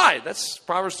his bride. That's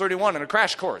Proverbs 31 in a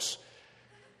crash course.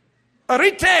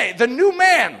 Arete, the new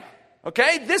man.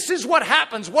 Okay? This is what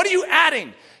happens. What are you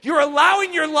adding? You're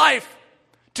allowing your life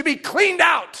to be cleaned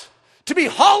out, to be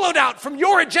hollowed out from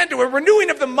your agenda, a renewing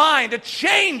of the mind, a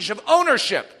change of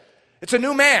ownership. It's a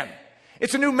new man.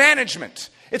 It's a new management.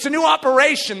 It's a new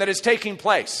operation that is taking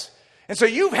place. And so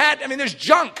there's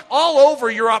junk all over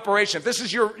your operation. If this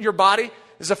is your body,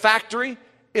 this is a factory,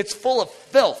 it's full of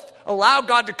filth. Allow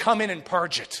God to come in and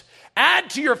purge it. Add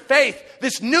to your faith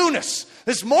this newness,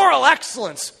 this moral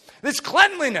excellence, this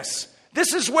cleanliness.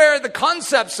 This is where the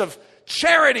concepts of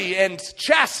charity and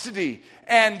chastity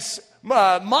and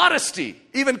modesty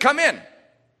even come in.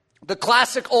 The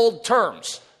classic old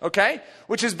terms, okay?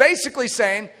 Which is basically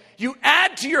saying you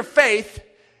add to your faith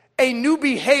a new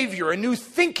behavior, a new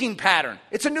thinking pattern.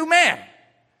 It's a new man.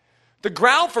 The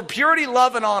ground for purity,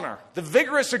 love, and honor. The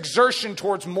vigorous exertion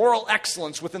towards moral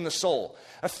excellence within the soul.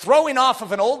 A throwing off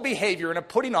of an old behavior and a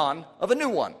putting on of a new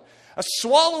one. A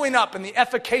swallowing up in the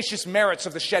efficacious merits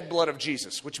of the shed blood of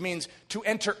Jesus, which means to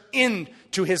enter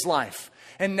into his life.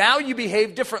 And now you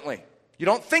behave differently. You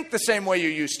don't think the same way you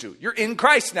used to. You're in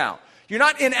Christ now. You're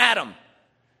not in Adam.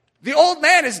 The old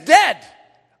man is dead.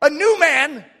 A new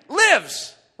man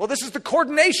lives. Well, this is the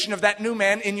coordination of that new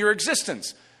man in your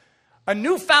existence. A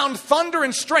newfound thunder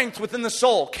and strength within the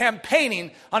soul,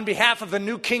 campaigning on behalf of the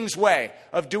new king's way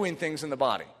of doing things in the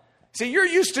body. See, you're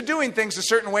used to doing things a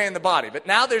certain way in the body, but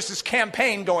now there's this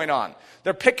campaign going on.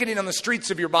 They're picketing on the streets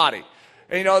of your body.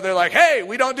 And, they're like, hey,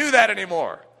 we don't do that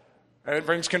anymore. And it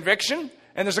brings conviction.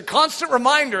 And there's a constant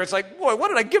reminder. It's like, boy, what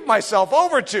did I give myself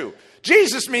over to?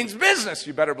 Jesus means business.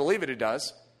 You better believe it, he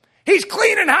does. He's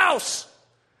cleaning house.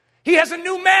 He has a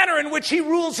new manner in which he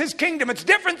rules his kingdom. It's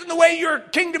different than the way your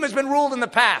kingdom has been ruled in the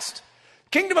past.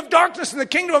 Kingdom of darkness and the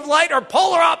kingdom of light are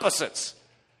polar opposites.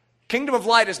 Kingdom of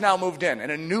light has now moved in,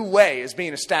 and a new way is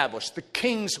being established, the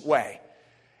king's way.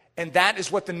 And that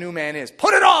is what the new man is.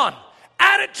 Put it on.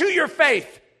 Add it to your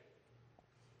faith.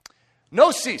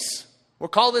 Gnosis. We'll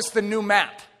call this the new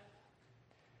map.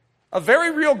 A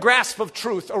very real grasp of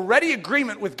truth, a ready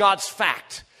agreement with God's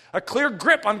fact, a clear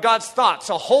grip on God's thoughts,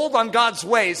 a hold on God's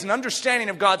ways, an understanding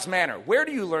of God's manner. Where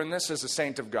do you learn this as a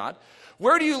saint of God?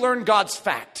 Where do you learn God's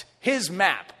fact, his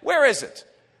map? Where is it?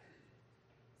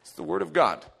 It's the Word of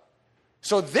God.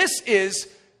 So this is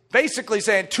basically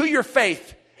saying, to your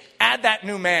faith, add that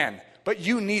new man. But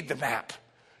you need the map.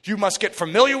 You must get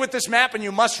familiar with this map, and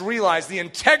you must realize the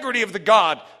integrity of the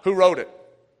God who wrote it.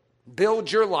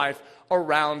 Build your life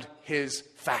around his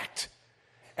fact.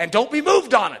 And don't be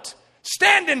moved on it.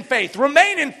 Stand in faith,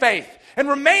 and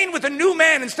remain with a new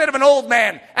man instead of an old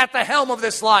man at the helm of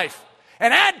this life.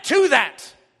 And add to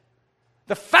that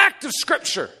the fact of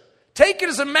Scripture. Take it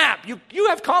as a map. You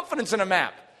have confidence in a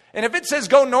map. And if it says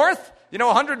go north,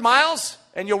 100 miles,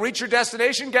 and you'll reach your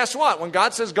destination, guess what? When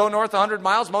God says go north 100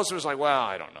 miles, most of us are like, well,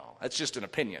 I don't know. That's just an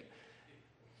opinion.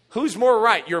 Who's more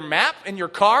right, your map in your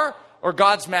car or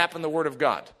God's map in the Word of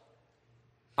God?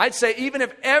 I'd say even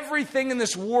if everything in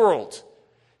this world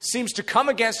seems to come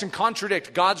against and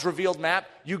contradict God's revealed map,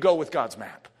 you go with God's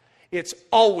map. It's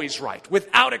always right,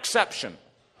 without exception.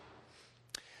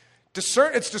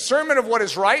 It's discernment of what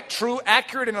is right, true,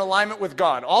 accurate, and in alignment with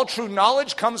God. All true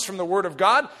knowledge comes from the Word of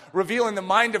God, revealing the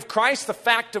mind of Christ, the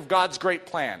fact of God's great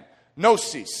plan.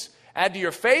 Gnosis. Add to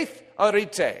your faith,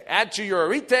 arete. Add to your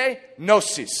arete,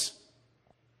 gnosis.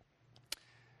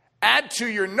 Add to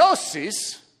your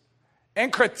gnosis,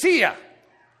 enkratia.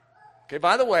 Okay,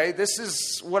 by the way, this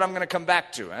is what I'm going to come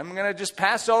back to. I'm going to just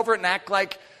pass over it and act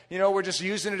like, we're just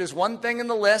using it as one thing in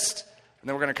the list. And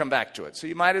then we're going to come back to it. So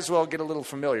you might as well get a little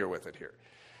familiar with it here.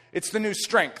 It's the new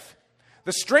strength.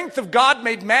 The strength of God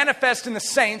made manifest in the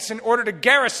saints in order to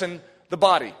garrison the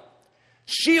body.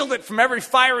 Shield it from every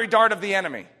fiery dart of the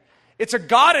enemy. It's a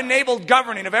God-enabled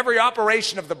governing of every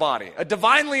operation of the body. A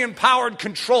divinely empowered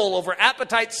control over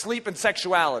appetite, sleep, and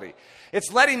sexuality.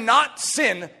 It's letting not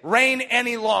sin reign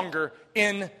any longer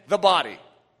in the body.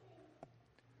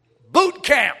 Boot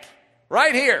camp,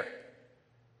 right here.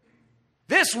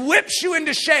 This whips you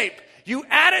into shape. You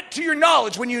add it to your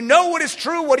knowledge. When you know what is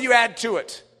true, what do you add to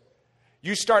it?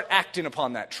 You start acting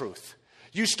upon that truth.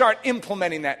 You start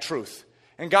implementing that truth.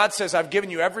 And God says, I've given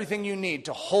you everything you need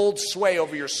to hold sway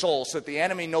over your soul so that the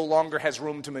enemy no longer has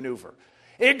room to maneuver.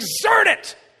 Exert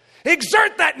it.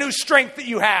 Exert that new strength that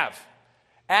you have.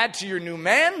 Add to your new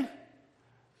man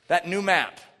that new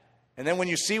map. And then when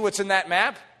you see what's in that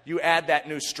map, you add that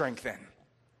new strength in.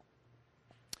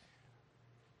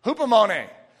 Hupomone,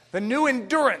 the new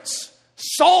endurance,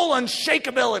 soul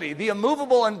unshakability, the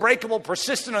immovable, unbreakable,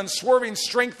 persistent, unswerving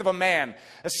strength of a man,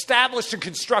 established and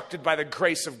constructed by the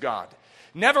grace of God.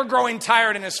 Never growing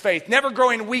tired in his faith, never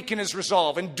growing weak in his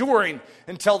resolve, enduring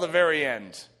until the very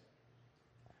end.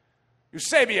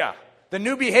 Eusebia, the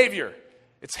new behavior.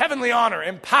 It's heavenly honor,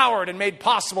 empowered and made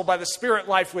possible by the spirit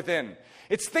life within.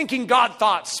 It's thinking God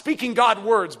thoughts, speaking God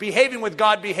words, behaving with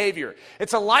God behavior.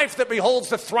 It's a life that beholds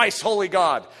the thrice holy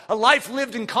God. A life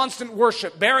lived in constant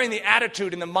worship, bearing the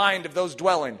attitude and the mind of those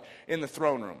dwelling in the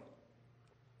throne room.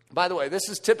 By the way, this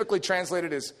is typically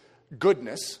translated as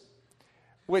goodness,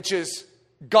 which is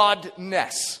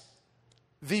godness,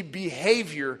 the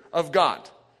behavior of God.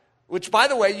 Which, by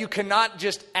the way, you cannot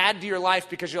just add to your life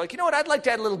because you're like, you know what, I'd like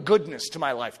to add a little goodness to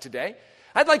my life today.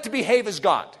 I'd like to behave as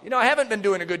God. You know, I haven't been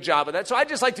doing a good job of that, so I'd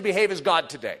just like to behave as God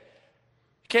today.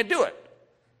 You can't do it.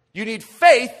 You need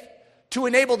faith to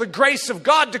enable the grace of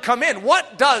God to come in.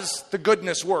 What does the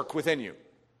goodness work within you?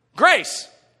 Grace.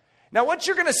 Now, what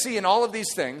you're going to see in all of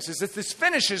these things is that this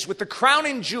finishes with the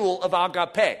crowning jewel of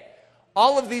agape.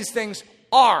 All of these things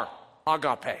are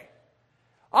agape.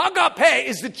 Agape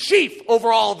is the chief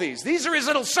over all of these. These are his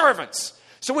little servants.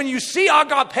 So when you see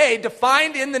agape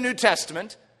defined in the New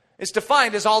Testament, it's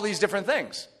defined as all these different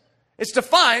things. It's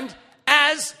defined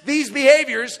as these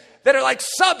behaviors that are like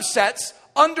subsets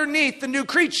underneath the new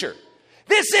creature.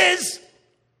 This is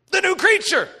the new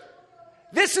creature.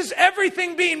 This is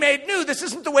everything being made new. This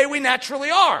isn't the way we naturally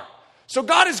are. So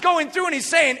God is going through and he's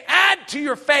saying, add to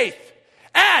your faith.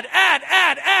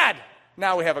 Add.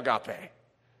 Now we have agape.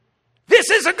 This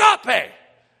is agape.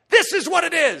 This is what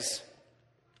it is.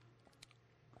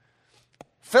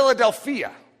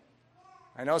 Philadelphia.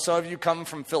 I know some of you come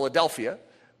from Philadelphia,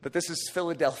 but this is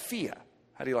Philadelphia.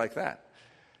 How do you like that?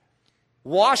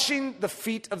 Washing the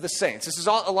feet of the saints. This is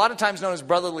a lot of times known as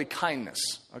brotherly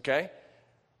kindness, okay?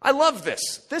 I love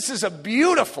this. This is a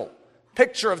beautiful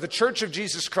picture of the Church of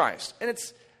Jesus Christ, and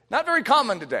it's not very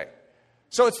common today.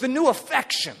 So it's the new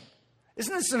affection.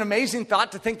 Isn't this an amazing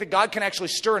thought to think that God can actually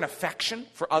stir an affection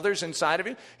for others inside of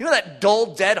you? You know that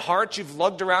dull, dead heart you've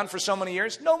lugged around for so many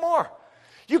years? No more.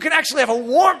 You can actually have a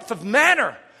warmth of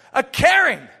manner, a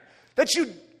caring, that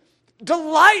you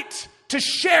delight to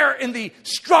share in the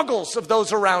struggles of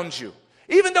those around you.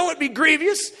 Even though it be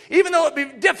grievous, even though it be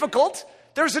difficult,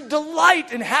 there's a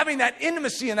delight in having that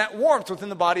intimacy and that warmth within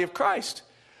the body of Christ.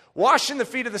 Washing the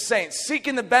feet of the saints,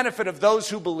 seeking the benefit of those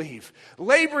who believe,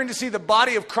 laboring to see the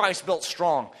body of Christ built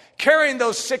strong, carrying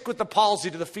those sick with the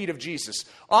palsy to the feet of Jesus,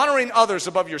 honoring others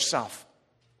above yourself,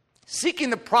 seeking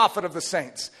the profit of the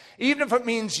saints, even if it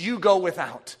means you go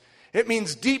without. It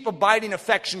means deep, abiding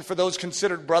affection for those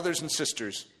considered brothers and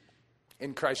sisters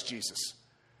in Christ Jesus.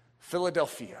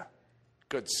 Philadelphia,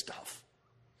 good stuff.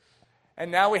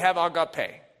 And now we have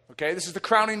agape. Okay, this is the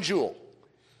crowning jewel.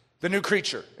 The new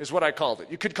creature is what I called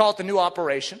it. You could call it the new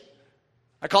operation.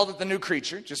 I called it the new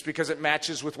creature just because it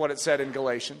matches with what it said in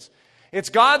Galatians. It's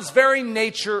God's very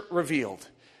nature revealed.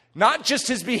 Not just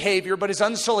his behavior, but his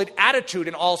unsullied attitude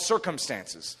in all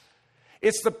circumstances.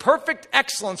 It's the perfect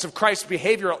excellence of Christ's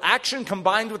behavioral action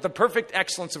combined with the perfect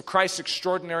excellence of Christ's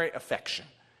extraordinary affection.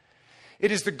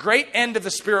 It is the great end of the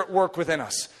Spirit work within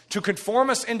us to conform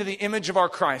us into the image of our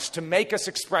Christ, to make us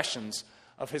expressions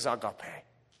of his agape.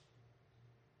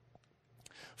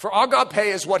 For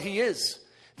agape is what he is.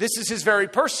 This is his very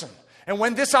person. And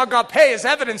when this agape is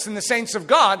evidenced in the saints of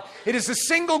God, it is the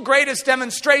single greatest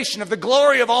demonstration of the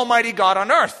glory of Almighty God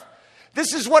on earth.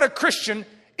 This is what a Christian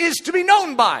is to be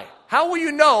known by. How will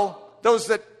you know those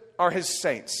that are his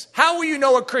saints? How will you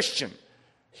know a Christian?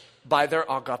 By their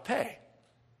agape.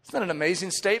 Isn't that an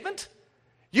amazing statement?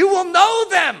 You will know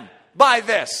them by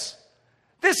this.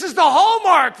 This is the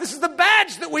hallmark. This is the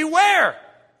badge that we wear.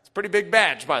 It's a pretty big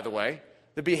badge, by the way.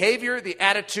 The behavior, the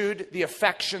attitude, the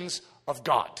affections of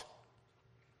God.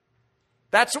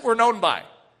 That's what we're known by.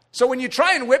 So when you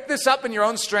try and whip this up in your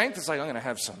own strength, it's like, I'm going to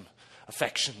have some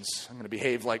affections. I'm going to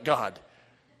behave like God.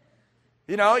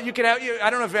 You know, you can have, I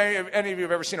don't know if any of you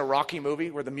have ever seen a Rocky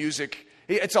movie where the music,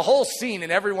 it's a whole scene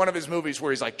in every one of his movies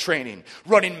where he's like training,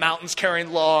 running mountains,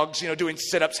 carrying logs, doing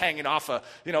sit-ups, hanging off a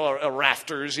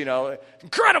rafters,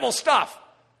 incredible stuff.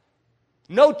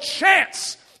 No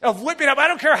chance of whipping up. I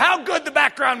don't care how good the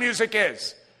background music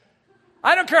is.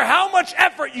 I don't care how much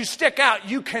effort you stick out.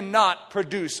 You cannot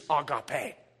produce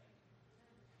agape.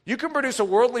 You can produce a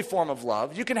worldly form of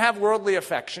love. You can have worldly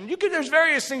affection. There's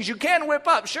various things you can whip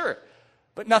up, sure.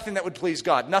 But nothing that would please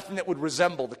God. Nothing that would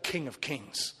resemble the King of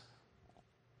Kings.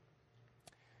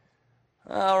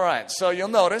 All right, so you'll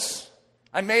notice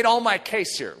I made all my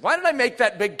case here. Why did I make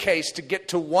that big case to get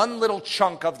to one little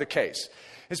chunk of the case?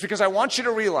 It's because I want you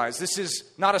to realize this is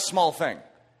not a small thing.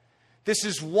 This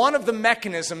is one of the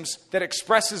mechanisms that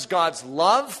expresses God's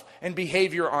love and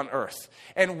behavior on earth.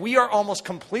 And we are almost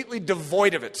completely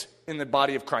devoid of it in the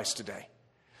body of Christ today.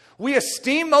 We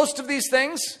esteem most of these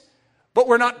things, but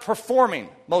we're not performing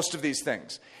most of these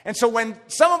things. And so when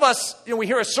some of us, we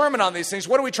hear a sermon on these things,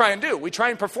 what do we try and do? We try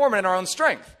and perform it in our own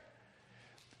strength.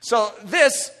 So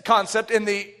this concept, in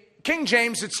the King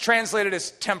James, it's translated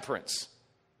as temperance.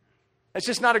 It's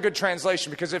just not a good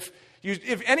translation, because if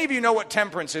any of you know what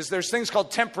temperance is, there's things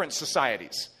called temperance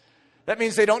societies. That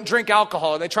means they don't drink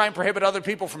alcohol, and they try and prohibit other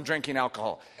people from drinking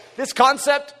alcohol. This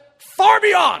concept, far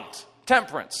beyond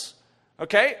temperance.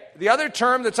 Okay? The other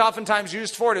term that's oftentimes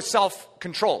used for it is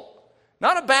self-control.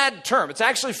 Not a bad term. It's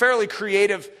actually a fairly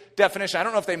creative definition. I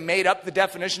don't know if they made up the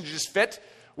definition to just fit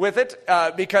with it,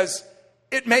 because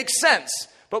it makes sense.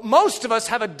 But most of us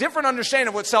have a different understanding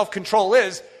of what self-control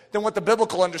is than what the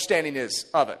biblical understanding is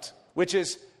of it, which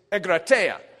is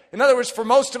egratia. In other words, for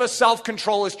most of us,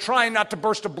 self-control is trying not to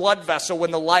burst a blood vessel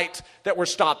when the light that we're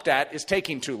stopped at is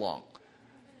taking too long.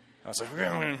 I was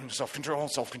like, self-control,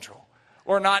 self-control.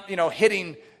 Or not,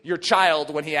 hitting your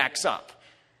child when he acts up.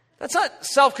 That's not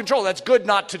self-control. That's good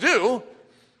not to do.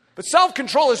 But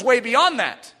self-control is way beyond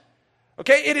that.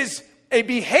 Okay? It is a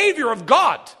behavior of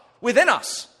God within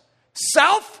us.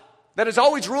 Self, that has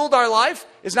always ruled our life,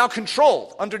 is now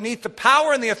controlled underneath the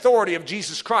power and the authority of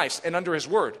Jesus Christ and under his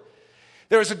word.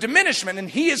 There is a diminishment, and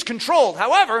he is controlled.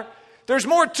 However, there's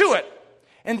more to it.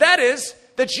 And that is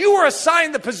that you are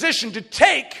assigned the position to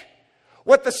take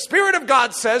what the Spirit of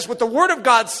God says, what the Word of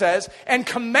God says, and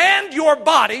command your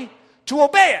body to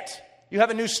obey it. You have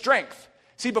a new strength.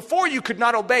 See, before you could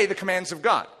not obey the commands of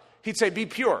God. He'd say, be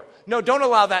pure. No, don't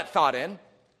allow that thought in.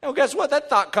 Well, guess what? That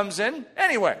thought comes in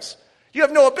anyways. You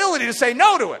have no ability to say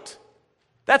no to it.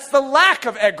 That's the lack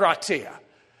of egratia.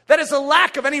 That is a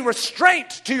lack of any restraint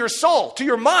to your soul, to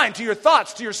your mind, to your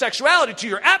thoughts, to your sexuality, to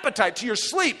your appetite, to your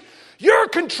sleep. You're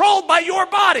controlled by your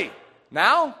body.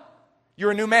 Now,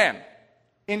 you're a new man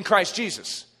in Christ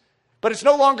Jesus. But it's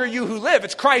no longer you who live,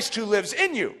 it's Christ who lives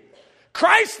in you.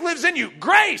 Christ lives in you.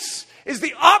 Grace is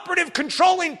the operative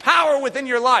controlling power within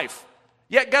your life.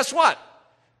 Yet guess what?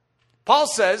 Paul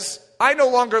says, I no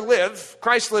longer live,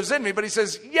 Christ lives in me, but he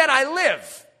says, yet I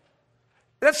live.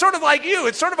 That's sort of like you.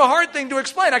 It's sort of a hard thing to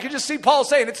explain. I can just see Paul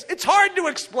saying, it's hard to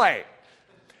explain.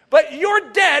 But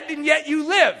you're dead and yet you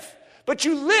live. But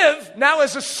you live now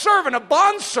as a servant, a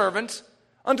bondservant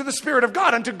unto the Spirit of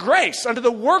God, unto grace, unto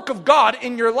the work of God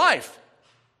in your life.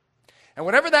 And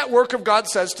whatever that work of God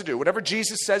says to do, whatever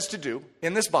Jesus says to do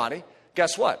in this body,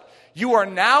 guess what? You are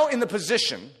now in the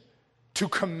position to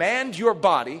command your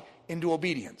body into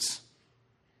obedience.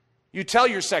 You tell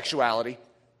your sexuality,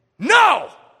 no!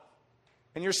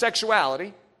 And your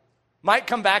sexuality might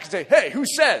come back and say, hey, who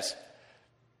says?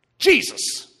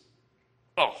 Jesus.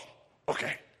 Oh,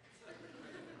 okay.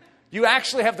 You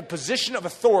actually have the position of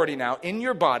authority now in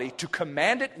your body to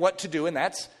command it what to do, and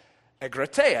that's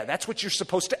egratia. That's what you're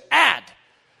supposed to add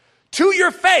to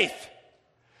your faith.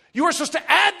 You are supposed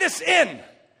to add this in.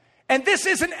 And this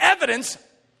is an evidence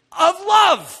of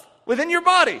love within your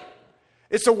body.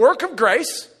 It's a work of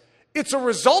grace. It's a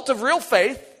result of real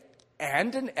faith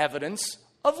and an evidence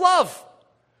of love,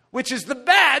 which is the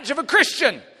badge of a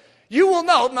Christian. You will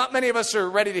know, not many of us are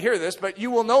ready to hear this, but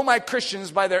you will know my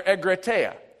Christians by their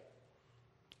egratia.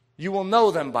 You will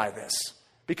know them by this,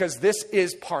 because this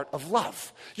is part of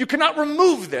love. You cannot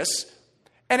remove this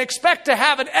and expect to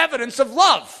have an evidence of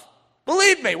love.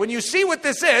 Believe me, when you see what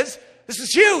this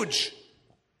is huge.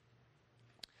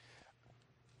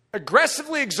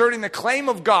 Aggressively exerting the claim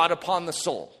of God upon the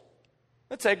soul.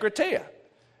 That's egratia.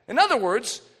 In other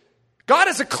words, God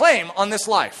has a claim on this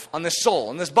life, on this soul,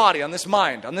 on this body, on this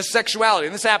mind, on this sexuality,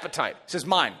 on this appetite. He says,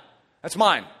 mine. That's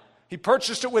mine. He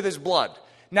purchased it with his blood.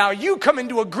 Now you come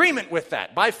into agreement with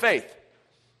that by faith.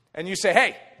 And you say,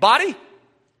 hey, body,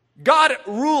 God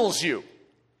rules you.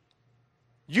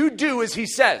 You do as he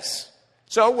says.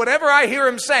 So whatever I hear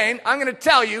him saying, I'm going to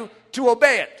tell you to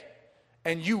obey it.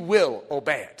 And you will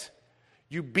obey it.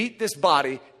 You beat this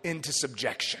body into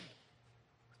subjection.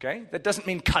 Okay? That doesn't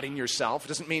mean cutting yourself. It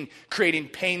doesn't mean creating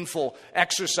painful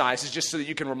exercises just so that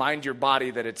you can remind your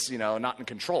body that it's, not in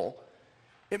control.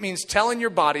 It means telling your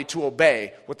body to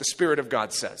obey what the Spirit of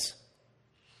God says.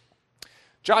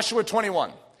 Joshua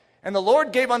 21. And the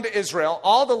Lord gave unto Israel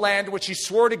all the land which he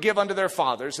swore to give unto their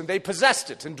fathers, and they possessed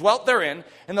it and dwelt therein.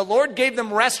 And the Lord gave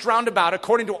them rest round about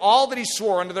according to all that he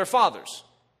swore unto their fathers.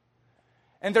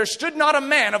 And there stood not a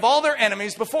man of all their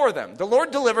enemies before them. The Lord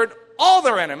delivered all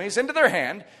their enemies into their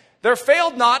hand. There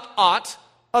failed not aught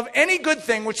of any good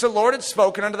thing which the Lord had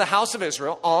spoken unto the house of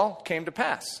Israel. All came to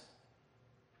pass.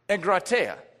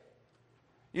 Egratia.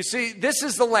 You see, this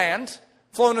is the land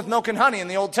flowing with milk and honey in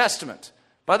the Old Testament.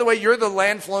 By the way, you're the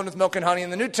land flowing with milk and honey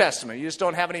in the New Testament. You just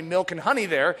don't have any milk and honey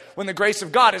there when the grace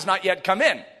of God has not yet come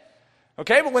in.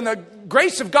 Okay, but when the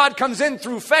grace of God comes in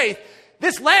through faith,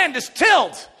 this land is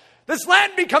tilled. This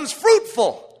land becomes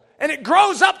fruitful, and it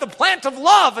grows up the plant of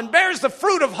love and bears the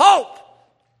fruit of hope.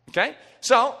 Okay,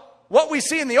 so what we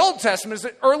see in the Old Testament is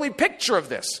an early picture of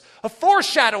this, a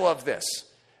foreshadow of this.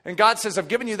 And God says, I've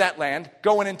given you that land,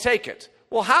 go in and take it.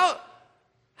 Well, how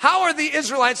are the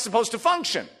Israelites supposed to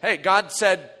function? Hey, God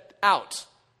said, out.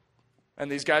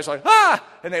 And these guys are like,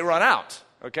 and they run out.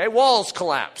 Okay, walls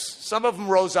collapse. Some of them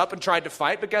rose up and tried to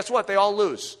fight, but guess what? They all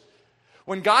lose.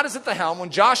 When God is at the helm,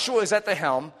 when Joshua is at the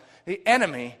helm, the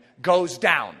enemy goes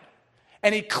down.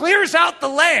 And he clears out the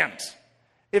land.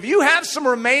 If you have some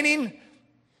remaining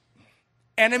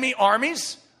enemy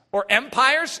armies or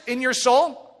empires in your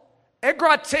soul,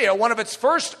 Egratia, one of its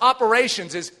first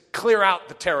operations is clear out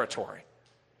the territory.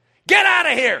 Get out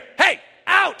of here. Hey,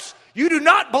 out. You do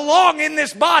not belong in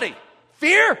this body.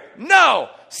 Fear? No.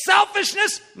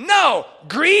 Selfishness? No.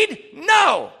 Greed?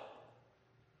 No.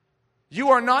 You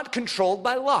are not controlled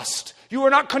by lust. You are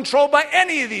not controlled by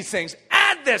any of these things.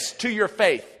 Add this to your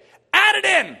faith. Add it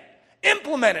in.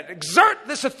 Implement it. Exert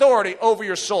this authority over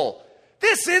your soul.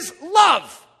 This is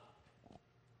love.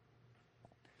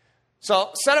 So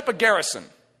set up a garrison.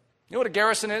 You know what a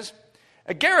garrison is?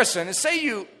 A garrison is, say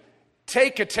you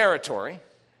take a territory.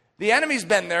 The enemy's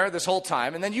been there this whole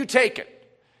time, and then you take it.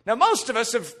 Now, most of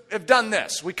us have done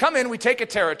this. We come in, we take a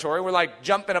territory, we're like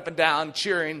jumping up and down,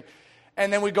 cheering,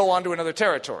 and then we go on to another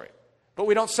territory. But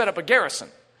we don't set up a garrison.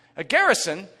 A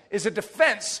garrison is a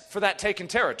defense for that taken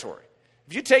territory.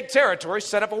 If you take territory,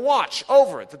 set up a watch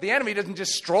over it, that the enemy doesn't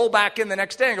just stroll back in the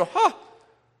next day and go,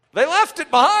 they left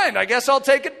it behind, I guess I'll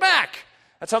take it back.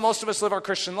 That's how most of us live our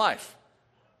Christian life.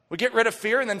 We get rid of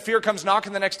fear, and then fear comes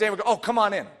knocking the next day, and we go, come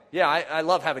on in. Yeah, I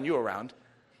love having you around.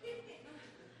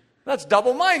 That's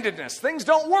double-mindedness. Things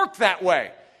don't work that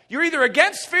way. You're either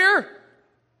against fear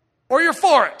or you're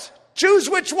for it. Choose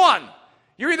which one.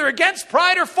 You're either against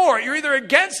pride or for it. You're either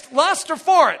against lust or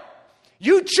for it.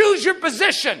 You choose your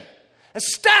position.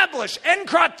 Establish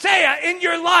enkrateia in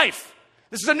your life.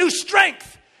 This is a new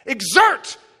strength.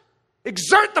 Exert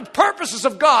the purposes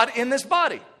of God in this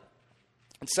body.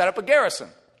 And set up a garrison.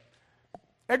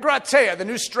 Enkrateia, the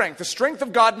new strength. The strength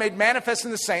of God made manifest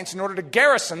in the saints in order to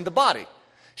garrison the body.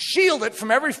 Shield it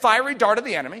from every fiery dart of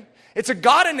the enemy. It's a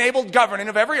God-enabled governing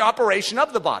of every operation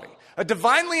of the body. A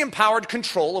divinely empowered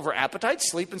control over appetite,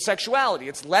 sleep, and sexuality.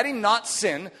 It's letting not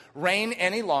sin reign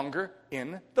any longer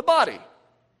in the body.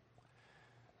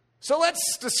 So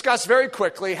let's discuss very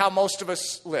quickly how most of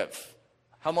us live.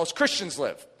 How most Christians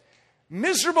live.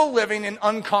 Miserable living in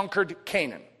unconquered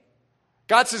Canaan.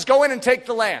 God says, go in and take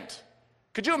the land.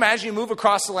 Could you imagine you move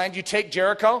across the land, you take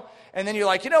Jericho, and then you're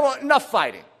like, you know what, enough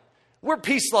fighting. We're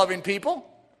peace-loving people.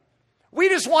 We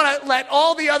just want to let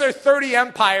all the other 30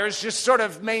 empires just sort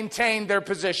of maintain their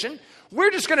position. We're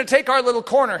just going to take our little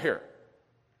corner here.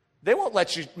 They won't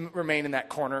let you remain in that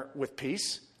corner with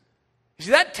peace. You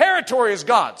see, that territory is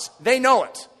God's. They know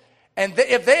it. And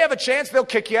if they have a chance, they'll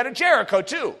kick you out of Jericho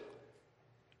too.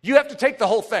 You have to take the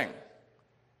whole thing.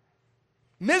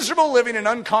 Miserable living in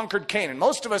unconquered Canaan.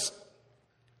 Most of us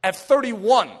have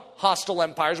 31 hostile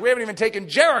empires. We haven't even taken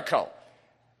Jericho.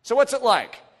 So what's it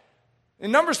like?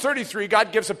 In Numbers 33,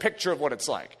 God gives a picture of what it's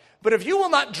like. But if you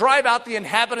will not drive out the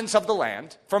inhabitants of the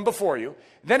land from before you,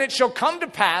 then it shall come to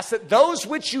pass that those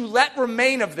which you let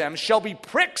remain of them shall be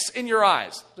pricks in your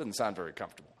eyes. Doesn't sound very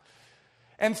comfortable.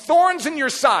 And thorns in your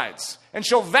sides, and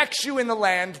shall vex you in the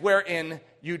land wherein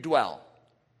you dwell.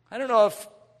 I don't know if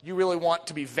you really want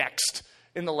to be vexed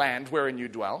in the land wherein you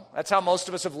dwell. That's how most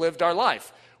of us have lived our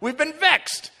life. We've been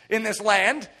vexed in this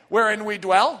land wherein we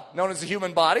dwell, known as the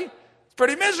human body. It's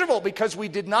pretty miserable because we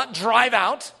did not drive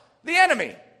out the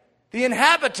enemy, the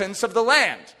inhabitants of the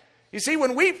land. You see,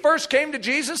 when we first came to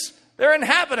Jesus, there are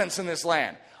inhabitants in this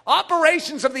land.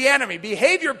 Operations of the enemy,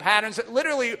 behavior patterns that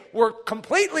literally were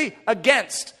completely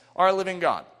against our living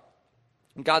God.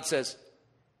 And God says,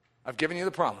 I've given you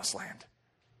the promised land.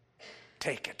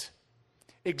 Take it.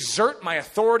 Exert my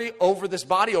authority over this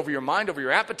body, over your mind, over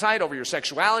your appetite, over your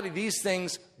sexuality. These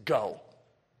things go.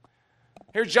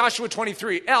 Here's Joshua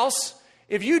 23. Else,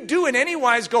 if you do in any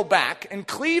wise go back and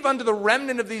cleave unto the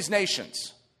remnant of these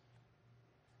nations,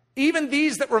 even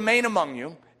these that remain among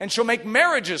you, and shall make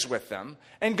marriages with them,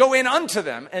 and go in unto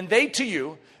them, and they to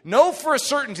you, know for a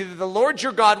certainty that the Lord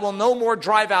your God will no more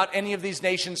drive out any of these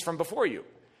nations from before you.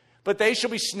 But they shall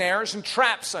be snares and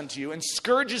traps unto you, and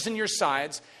scourges in your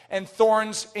sides, and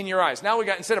thorns in your eyes. Now we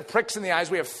got, instead of pricks in the eyes,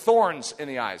 we have thorns in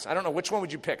the eyes. I don't know, which one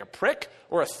would you pick, a prick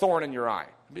or a thorn in your eye?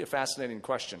 It'd be a fascinating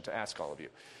question to ask all of you.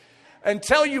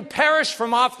 Until you perish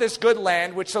from off this good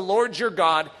land, which the Lord your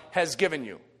God has given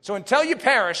you. So until you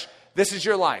perish, this is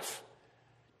your life.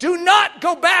 Do not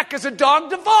go back as a dog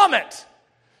to vomit.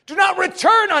 Do not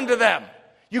return unto them.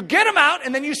 You get them out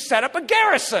and then you set up a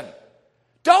garrison.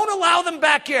 Don't allow them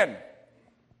back in.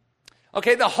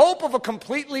 Okay, the hope of a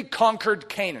completely conquered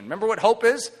Canaan. Remember what hope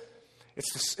is?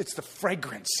 It's the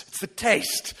fragrance. It's the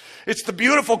taste. It's the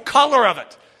beautiful color of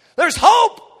it. There's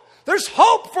hope. There's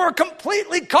hope for a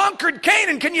completely conquered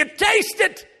Canaan. Can you taste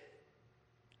it?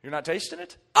 You're not tasting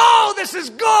it? Oh, this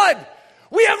is good.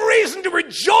 We have reason to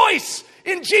rejoice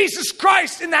in Jesus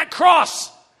Christ in that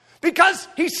cross because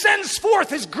he sends forth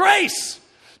his grace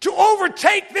to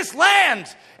overtake this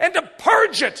land and to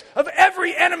purge it of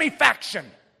every enemy faction.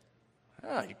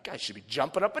 Oh, you guys should be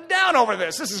jumping up and down over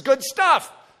this. This is good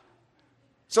stuff.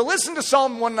 So listen to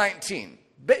Psalm 119.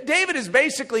 David is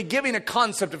basically giving a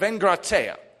concept of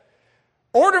engratia.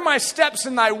 Order my steps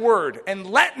in thy word, and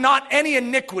let not any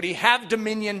iniquity have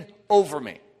dominion over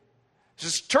me.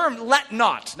 This term, let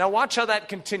not. Now watch how that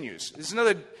continues. This is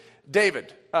another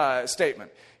David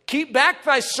statement. Keep back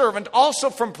thy servant also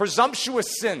from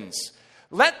presumptuous sins.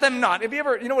 Let them not. Have you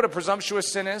ever, you know what a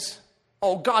presumptuous sin is?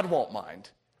 Oh, God won't mind.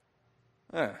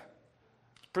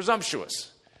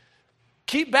 Presumptuous.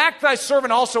 Keep back thy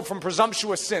servant also from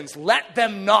presumptuous sins. Let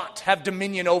them not have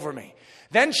dominion over me.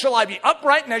 Then shall I be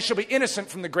upright and I shall be innocent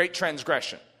from the great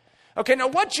transgression. Okay, now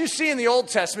what you see in the Old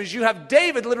Testament is you have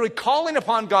David literally calling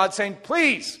upon God saying,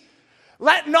 please,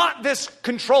 let not this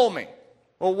control me.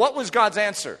 Well, what was God's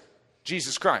answer?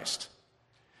 Jesus Christ.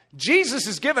 Jesus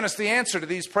has given us the answer to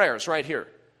these prayers right here.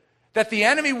 That the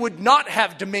enemy would not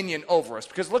have dominion over us.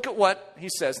 Because look at what he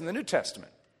says in the New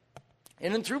Testament.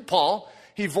 In and through Paul,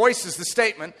 he voices the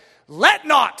statement, let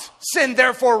not sin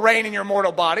therefore reign in your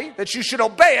mortal body, that you should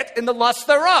obey it in the lust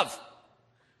thereof.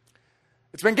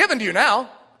 It's been given to you now.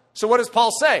 So what does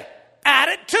Paul say? Add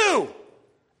it too.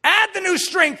 Add the new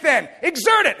strength in.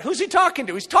 Exert it. Who's he talking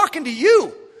to? He's talking to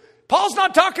you. Paul's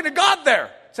not talking to God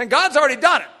there. Saying God's already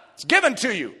done it. It's given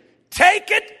to you. Take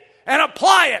it and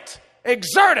apply it.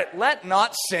 Exert it. Let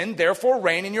not sin therefore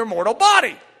reign in your mortal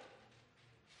body.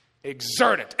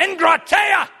 Exert it.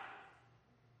 Engratia.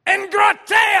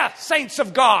 Engratia, saints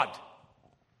of God.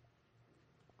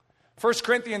 1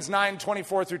 Corinthians 9,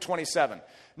 24 through 27.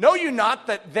 Know you not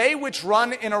that they which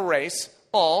run in a race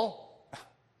all,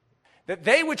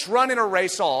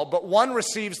 but one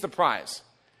receives the prize.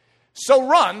 So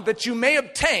run that you may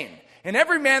obtain. And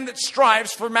every man that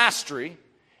strives for mastery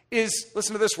is,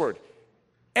 listen to this word,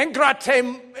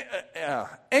 engratume.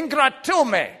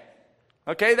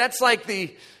 Okay, that's like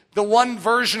the one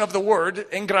version of the word,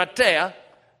 engratia,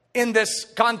 in this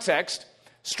context.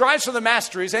 Strives for the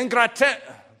masteries, engrate.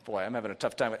 Boy, I'm having a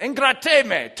tough time with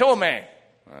engrateme, tome.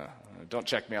 Don't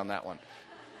check me on that one.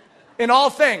 In all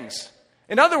things.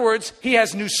 In other words, he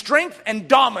has new strength and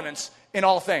dominance in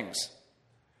all things.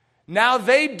 Now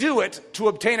they do it to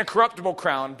obtain a corruptible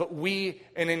crown, but we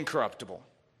an incorruptible.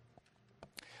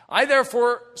 I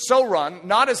therefore so run,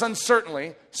 not as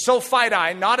uncertainly, so fight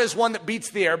I, not as one that beats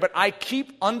the air, but I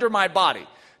keep under my body.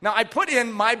 Now I put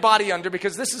in my body under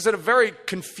because this is a very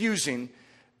confusing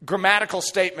grammatical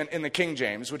statement in the King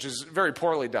James, which is very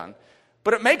poorly done.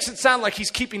 But it makes it sound like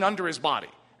he's keeping under his body.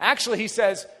 Actually, he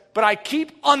says, but I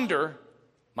keep under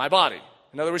my body.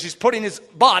 In other words, he's putting his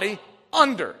body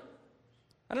under.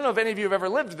 I don't know if any of you have ever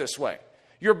lived this way.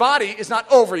 Your body is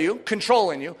not over you,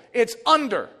 controlling you. It's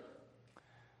under.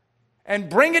 And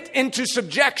bring it into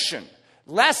subjection,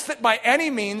 lest that by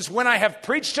any means, when I have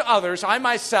preached to others, I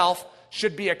myself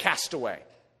should be a castaway.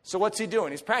 So what's he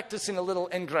doing? He's practicing a little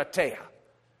engratia.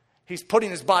 He's putting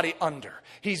his body under.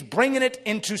 He's bringing it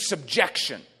into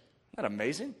subjection. Isn't that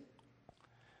amazing?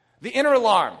 The inner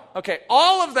alarm. Okay,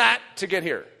 all of that to get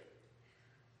here.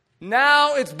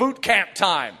 Now it's boot camp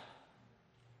time.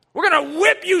 We're going to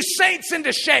whip you saints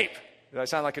into shape. Did I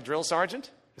sound like a drill sergeant?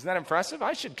 Isn't that impressive?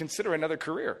 I should consider another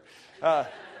career.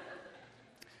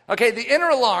 Okay, the inner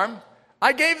alarm.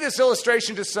 I gave this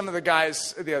illustration to some of the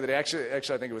guys the other day. Actually, I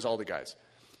think it was all the guys.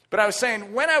 But I was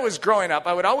saying, when I was growing up,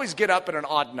 I would always get up at an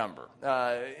odd number.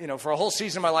 For a whole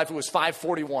season of my life, it was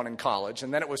 5:41 in college.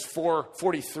 And then it was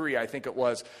 4:43, I think it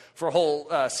was, for a whole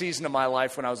season of my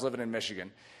life when I was living in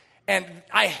Michigan. And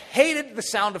I hated the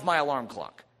sound of my alarm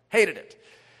clock. Hated it.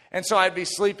 And so I'd be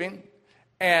sleeping,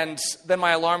 and then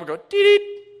my alarm would go,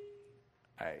 dee-dee.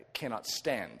 I cannot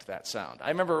stand that sound. I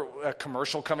remember a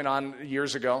commercial coming on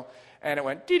years ago, and it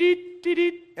went dee-dee,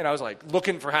 dee-dee, and I was like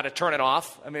looking for how to turn it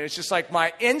off. I mean, it's just like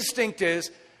my instinct is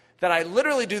that I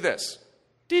literally do this.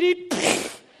 Dee-dee.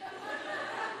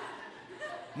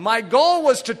 My goal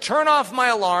was to turn off my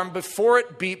alarm before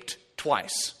it beeped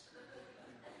twice.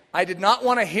 I did not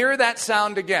want to hear that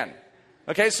sound again.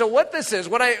 Okay, so what this is,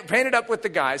 what I painted up with the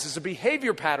guys, is a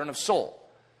behavior pattern of soul.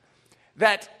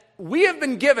 that we have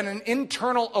been given an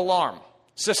internal alarm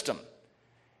system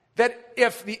that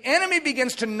if the enemy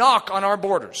begins to knock on our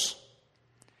borders,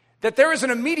 that there is an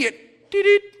immediate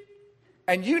dee-dee,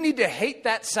 and you need to hate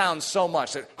that sound so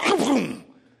much that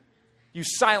you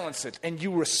silence it and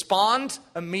you respond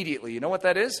immediately. You know what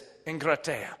that is?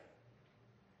 Engratia.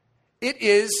 It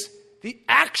is the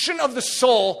action of the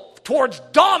soul towards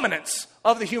dominance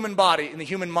of the human body and the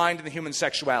human mind and the human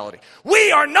sexuality.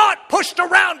 We are not pushed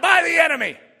around by the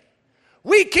enemy.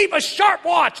 We keep a sharp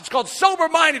watch. It's called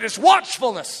sober-mindedness,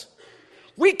 watchfulness.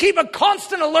 We keep a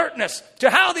constant alertness to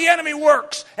how the enemy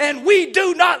works, and we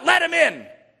do not let him in.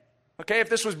 Okay, if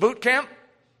this was boot camp,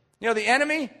 the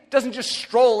enemy doesn't just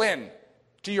stroll in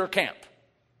to your camp.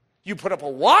 You put up a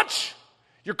watch.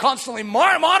 You're constantly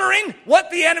monitoring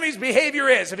what the enemy's behavior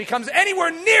is. If he comes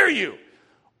anywhere near you,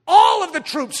 all of the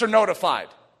troops are notified.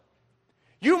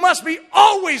 You must be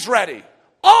always ready,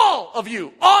 all of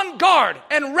you, on guard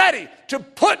and ready to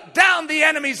put down the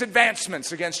enemy's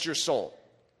advancements against your soul.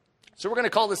 So we're going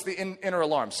to call this the inner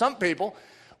alarm. Some people,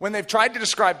 when they've tried to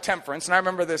describe temperance, and I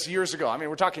remember this years ago,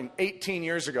 we're talking 18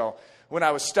 years ago when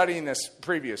I was studying this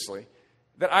previously,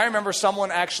 that I remember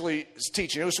someone actually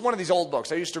teaching. It was one of these old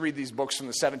books. I used to read these books from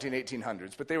the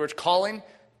 1800s, but they were calling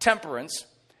temperance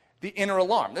the inner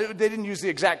alarm. They didn't use the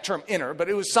exact term inner, but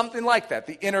it was something like that,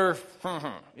 the inner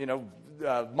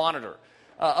monitor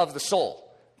of the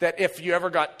soul. That if you ever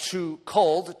got too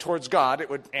cold towards God, it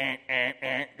would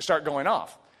start going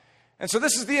off. And so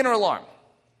this is the inner alarm.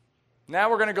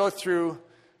 Now we're going to go through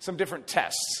some different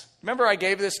tests. Remember I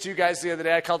gave this to you guys the other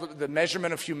day? I called it the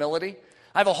measurement of humility.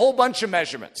 I have a whole bunch of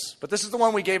measurements, but this is the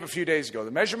one we gave a few days ago, the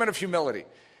measurement of humility.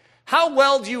 How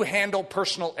well do you handle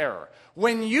personal error?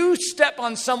 When you step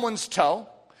on someone's toe,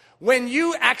 when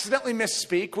you accidentally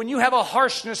misspeak, when you have a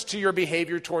harshness to your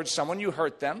behavior towards someone, you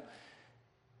hurt them,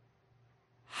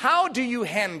 how do you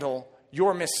handle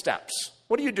your missteps?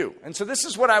 What do you do? And so this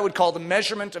is what I would call the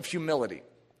measurement of humility.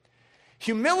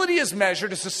 Humility is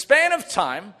measured as a span of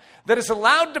time that is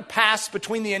allowed to pass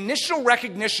between the initial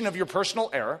recognition of your personal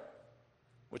error,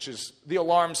 which is the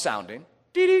alarm sounding,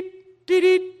 dee-dee,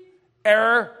 dee-dee,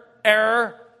 error,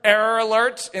 error, error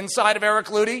alert inside of Eric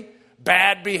Ludy,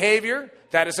 bad behavior,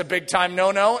 that is a big time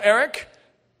no-no, Eric.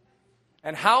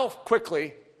 And how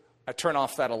quickly I turn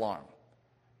off that alarm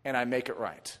and I make it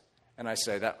right. And I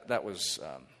say, that was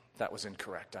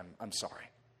incorrect, I'm sorry.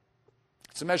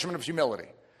 It's a measurement of humility.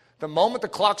 The moment the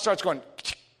clock starts going,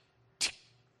 tick, tick,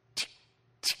 tick,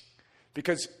 tick,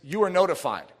 because you are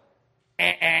notified.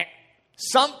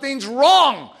 Something's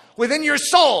wrong within your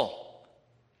soul.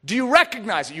 Do you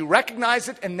recognize it? You recognize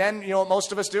it, and then, you know what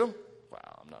most of us do?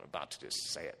 Well, I'm not about to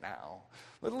just say it now.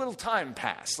 Let a little time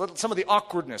pass. Let some of the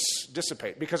awkwardness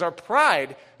dissipate, because our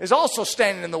pride is also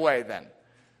standing in the way then.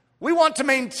 We want to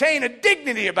maintain a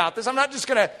dignity about this. I'm not just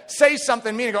going to say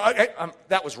something mean and go, hey,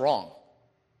 that was wrong.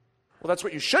 Well, that's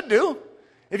what you should do.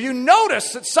 If you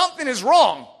notice that something is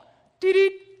wrong,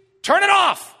 turn it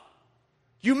off.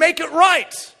 You make it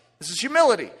right. This is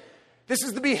humility. This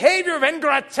is the behavior of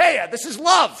engratia. This is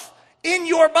love in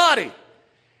your body.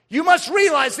 You must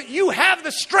realize that you have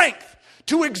the strength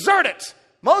to exert it.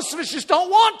 Most of us just don't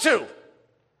want to.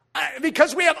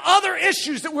 Because we have other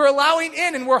issues that we're allowing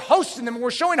in, and we're hosting them, and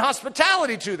we're showing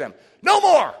hospitality to them. No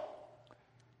more.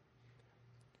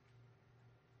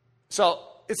 So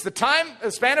it's the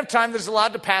span of time that is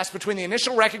allowed to pass between the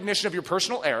initial recognition of your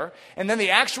personal error and then the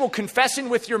actual confessing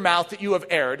with your mouth that you have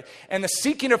erred and the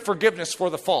seeking of forgiveness for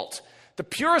the fault. The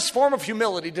purest form of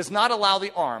humility does not allow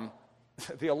the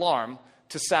alarm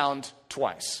to sound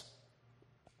twice.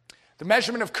 The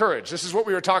measurement of courage. This is what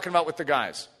we were talking about with the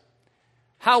guys.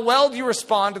 How well do you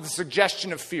respond to the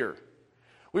suggestion of fear?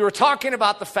 We were talking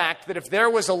about the fact that if there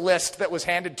was a list that was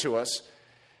handed to us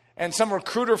and some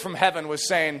recruiter from heaven was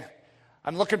saying,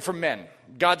 I'm looking for men.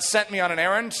 God sent me on an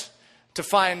errand to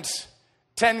find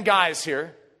 10 guys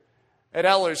here at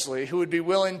Ellerslie who would be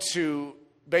willing to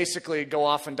basically go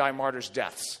off and die martyrs'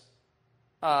 deaths.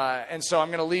 And so I'm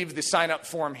going to leave the sign-up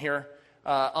form here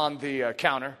on the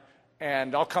counter,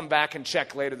 and I'll come back and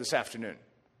check later this afternoon.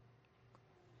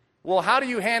 Well, how do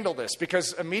you handle this?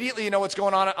 Because immediately you know what's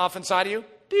going on off inside of you?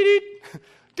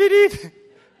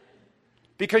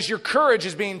 Because your courage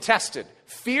is being tested.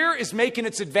 Fear is making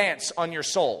its advance on your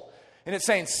soul. And it's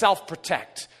saying,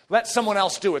 self-protect. Let someone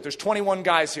else do it. There's 21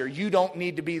 guys here. You don't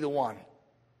need to be the one.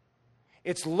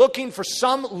 It's looking for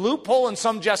some loophole and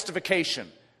some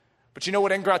justification. But you know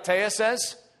what engratia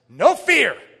says? No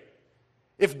fear.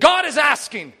 If God is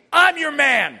asking, I'm your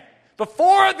man,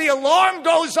 before the alarm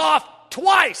goes off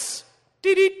twice,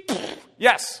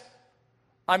 yes,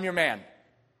 I'm your man.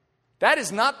 That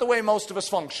is not the way most of us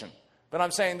function. but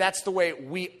I'm saying that's the way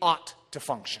we ought to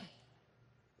function.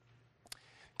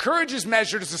 Courage is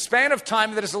measured as the span of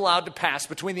time that is allowed to pass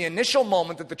between the initial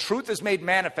moment that the truth is made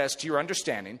manifest to your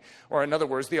understanding, or in other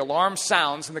words, the alarm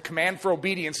sounds and the command for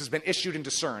obedience has been issued and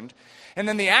discerned, and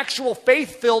then the actual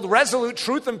faith-filled, resolute,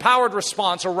 truth-empowered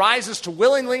response arises to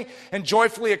willingly and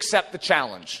joyfully accept the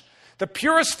challenge. The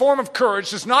purest form of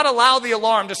courage does not allow the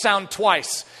alarm to sound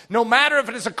twice, no matter if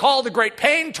it is a call to great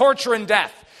pain, torture, and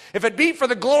death. If it be for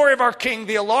the glory of our King,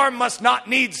 the alarm must not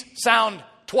needs sound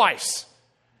twice.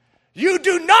 You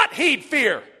do not heed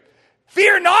fear.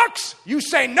 Fear knocks, you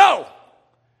say no.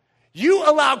 You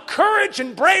allow courage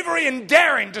and bravery and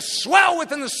daring to swell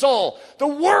within the soul. The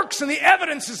works and the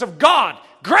evidences of God.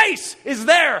 Grace is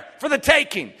there for the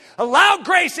taking. Allow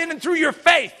grace in and through your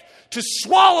faith to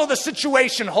swallow the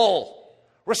situation whole.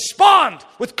 Respond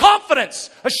with confidence,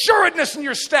 assuredness in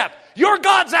your step. Your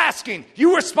God's asking.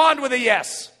 You respond with a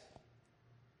yes.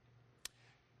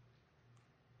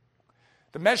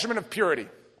 The measurement of purity.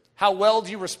 How well do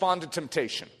you respond to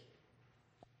temptation?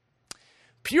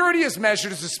 Purity is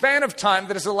measured as the span of time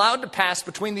that is allowed to pass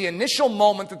between the initial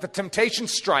moment that the temptation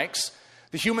strikes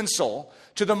the human soul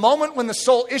to the moment when the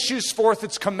soul issues forth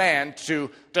its command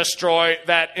to destroy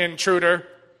that intruder.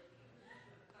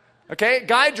 Okay,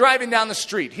 guy driving down the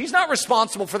street. He's not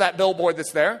responsible for that billboard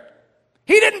that's there.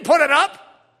 He didn't put it up.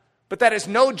 But that is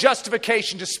no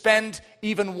justification to spend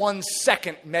even 1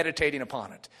 second meditating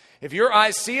upon it. If your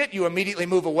eyes see it, you immediately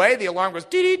move away. The alarm goes,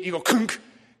 dee-dee, you go, kunk.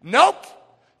 Nope.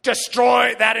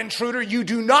 Destroy that intruder. You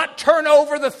do not turn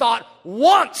over the thought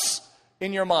once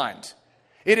in your mind.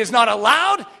 It is not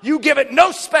allowed. You give it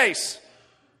no space.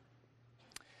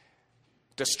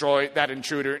 Destroy that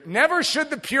intruder. Never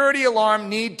should the purity alarm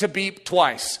need to beep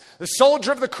twice. The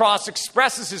soldier of the cross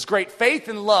expresses his great faith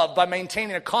and love by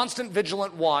maintaining a constant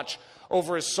vigilant watch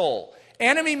over his soul.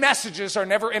 Enemy messages are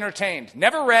never entertained,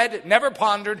 never read, never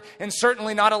pondered, and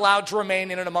certainly not allowed to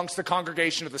remain in and amongst the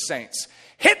congregation of the saints.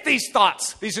 Hit these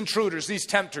thoughts, these intruders, these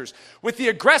tempters, with the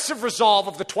aggressive resolve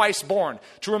of the twice born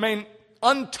to remain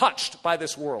untouched by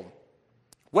this world.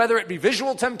 Whether it be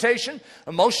visual temptation,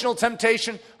 emotional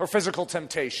temptation, or physical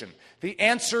temptation, the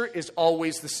answer is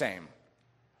always the same.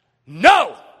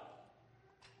 No!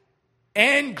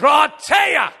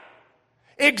 Engratia!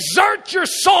 Exert your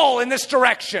soul in this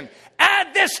direction.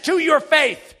 Add this to your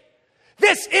faith.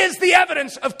 This is the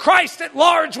evidence of Christ at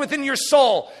large within your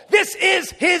soul. This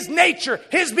is His nature,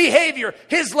 His behavior,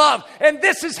 His love. And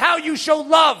this is how you show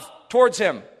love towards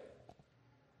Him.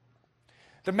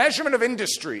 The measurement of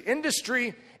industry.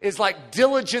 Industry is like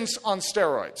diligence on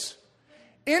steroids.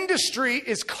 Industry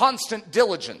is constant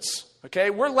diligence.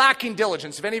 Okay, we're lacking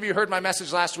diligence. If any of you heard my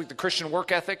message last week, the Christian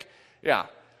work ethic, yeah,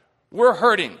 we're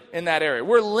hurting in that area.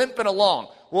 We're limping along.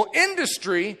 Well,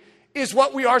 industry is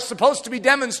what we are supposed to be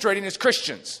demonstrating as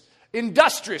Christians.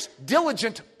 Industrious,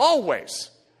 diligent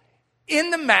always in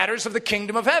the matters of the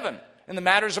kingdom of heaven, in the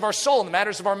matters of our soul, in the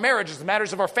matters of our marriages, the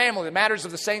matters of our family, the matters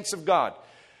of the saints of God.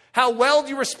 How well do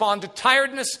you respond to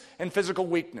tiredness and physical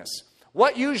weakness?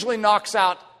 What usually knocks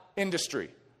out industry?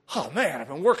 Oh man, I've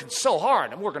been working so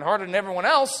hard. I'm working harder than everyone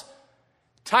else.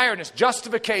 Tiredness,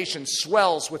 justification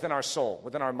swells within our soul,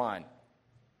 within our mind.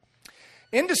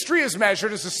 Industry is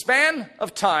measured as a span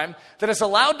of time that is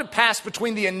allowed to pass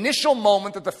between the initial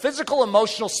moment that the physical,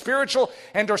 emotional, spiritual,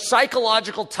 and or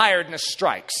psychological tiredness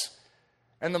strikes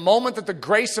and the moment that the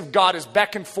grace of God is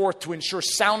beckoned forth to ensure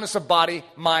soundness of body,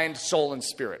 mind, soul, and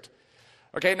spirit.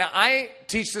 Okay, now I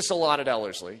teach this a lot at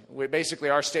Ellerslie. Basically,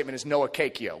 our statement is no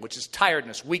akakio, which is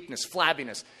tiredness, weakness,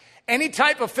 flabbiness. Any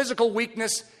type of physical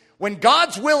weakness, when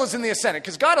God's will is in the ascendant,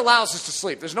 because God allows us to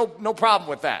sleep. There's no problem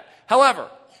with that. However,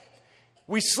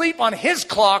 we sleep on His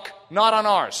clock, not on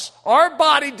ours. Our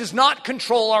body does not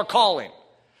control our calling.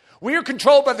 We are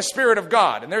controlled by the Spirit of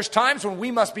God. And there's times when we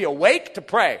must be awake to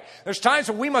pray. There's times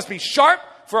when we must be sharp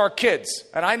for our kids.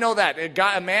 And I know that.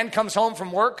 A man comes home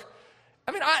from work.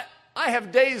 I mean, I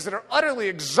have days that are utterly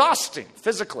exhausting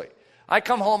physically. I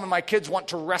come home and my kids want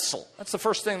to wrestle. That's the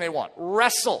first thing they want.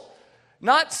 Wrestle.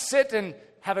 Not sit and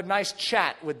have a nice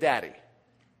chat with Daddy.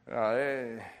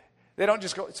 They don't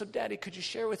just go, so Daddy, could you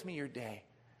share with me your day?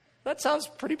 That sounds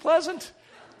pretty pleasant.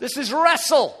 This is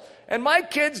wrestle. And my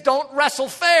kids don't wrestle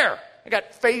fair. I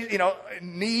got face,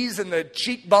 knees and the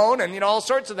cheekbone and, all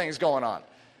sorts of things going on.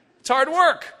 It's hard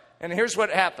work. And here's what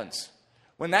happens.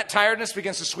 When that tiredness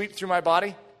begins to sweep through my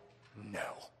body, no.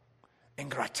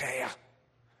 Ingratia.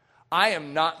 I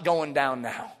am not going down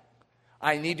now.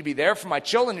 I need to be there for my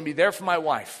children and be there for my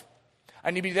wife.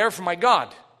 I need to be there for my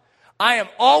God. I am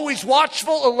always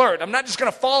watchful, alert. I'm not just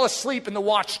going to fall asleep in the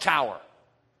watchtower.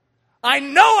 I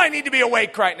know I need to be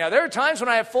awake right now. There are times when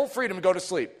I have full freedom to go to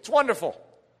sleep. It's wonderful.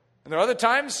 And there are other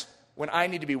times when I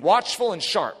need to be watchful and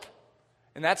sharp.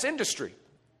 And that's industry.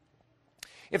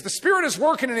 If the Spirit is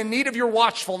working and in need of your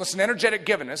watchfulness and energetic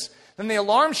givenness, then the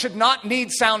alarm should not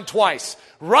need sound twice.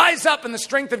 Rise up in the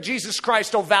strength of Jesus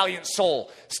Christ, O valiant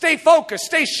soul. Stay focused,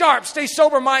 stay sharp, stay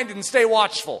sober-minded, and stay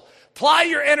watchful. Ply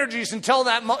your energies until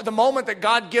the moment that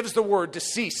God gives the word to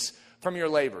cease from your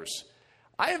labors.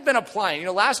 I have been applying.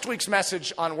 Last week's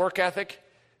message on work ethic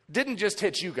didn't just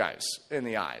hit you guys in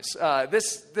the eyes.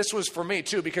 This was for me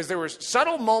too, because there were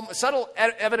subtle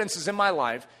evidences in my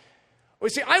life. Well,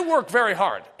 see, I work very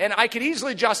hard, and I could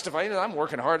easily justify, I'm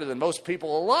working harder than most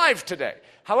people alive today.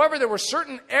 However, there were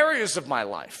certain areas of my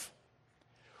life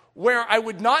where I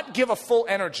would not give a full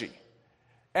energy,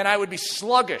 and I would be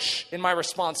sluggish in my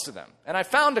response to them. And I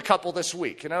found a couple this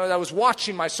week, and I was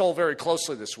watching my soul very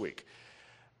closely this week.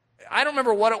 I don't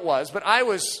remember what it was, but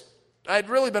I'd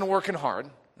really been working hard.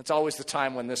 That's always the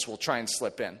time when this will try and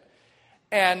slip in.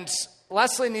 And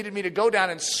Leslie needed me to go down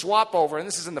and swap over, and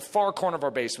this is in the far corner of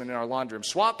our basement in our laundry room,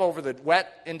 swap over the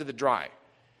wet into the dry.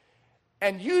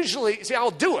 And usually, I'll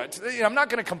do it. I'm not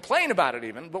going to complain about it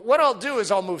even, but what I'll do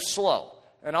is I'll move slow.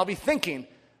 And I'll be thinking,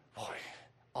 boy,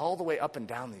 all the way up and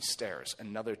down these stairs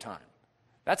another time.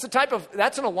 That's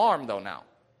an alarm though now.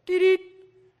 Dee-dee.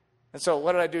 And so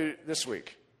what did I do this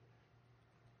week?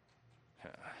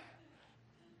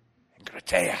 I'm going to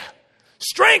tell you,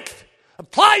 strength.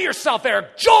 Apply yourself,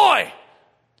 Eric. Joy.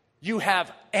 You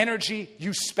have energy,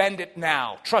 you spend it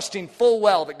now, trusting full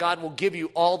well that God will give you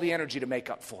all the energy to make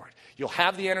up for it. You'll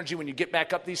have the energy when you get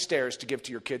back up these stairs to give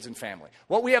to your kids and family.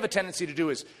 What we have a tendency to do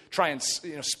is try and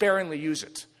sparingly use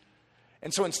it.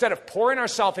 And so instead of pouring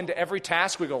ourselves into every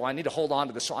task, we go, well, I need to hold on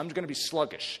to this, so I'm going to be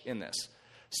sluggish in this.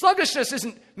 Sluggishness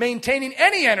isn't maintaining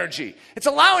any energy. It's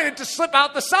allowing it to slip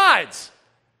out the sides.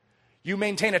 You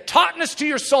maintain a tautness to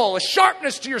your soul, a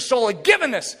sharpness to your soul, a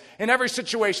givenness in every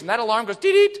situation. That alarm goes,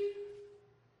 dee-dee.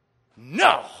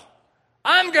 No,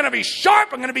 I'm going to be sharp.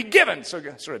 I'm going to be given. So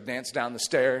I sort of danced down the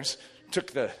stairs,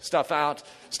 took the stuff out,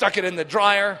 stuck it in the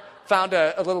dryer, found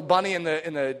a little bunny in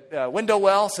the window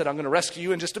well, said, I'm going to rescue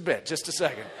you in just a bit, just a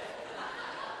second.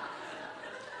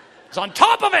 It's on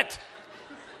top of it.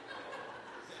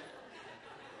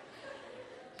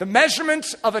 The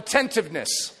measurement of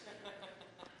attentiveness.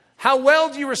 How well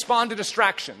do you respond to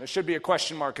distraction? There should be a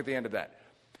question mark at the end of that.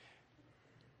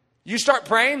 You start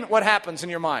praying, what happens in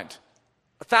your mind?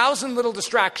 1,000 little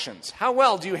distractions. How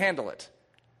well do you handle it?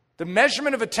 The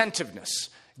measurement of attentiveness,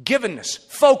 givenness,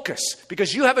 focus,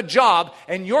 because you have a job,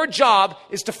 and your job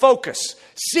is to focus.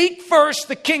 Seek first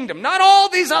the kingdom, not all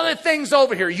these other things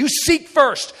over here. You seek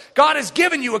first. God has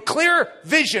given you a clear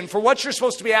vision for what you're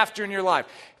supposed to be after in your life.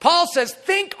 Paul says,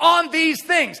 think on these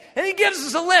things. And he gives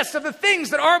us a list of the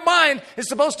things that our mind is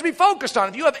supposed to be focused on.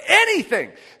 If you have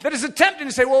anything that is attempting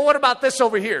to say, well, what about this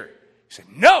over here? You say,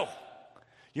 no,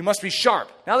 you must be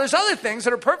sharp. Now, there's other things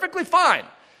that are perfectly fine.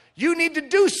 You need to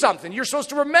do something. You're supposed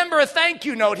to remember a thank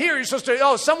you note here. You're supposed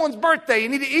to, someone's birthday. You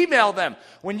need to email them.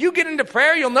 When you get into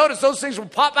prayer, you'll notice those things will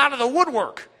pop out of the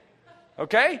woodwork.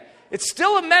 Okay? It's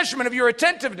still a measurement of your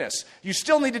attentiveness. You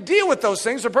still need to deal with those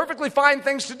things. They're perfectly fine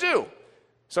things to do.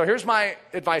 So here's my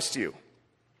advice to you.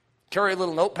 Carry a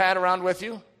little notepad around with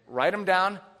you, write them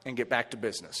down, and get back to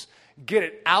business. Get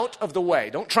it out of the way.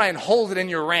 Don't try and hold it in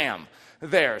your RAM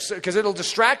there, because it'll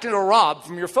distract and it'll rob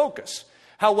from your focus.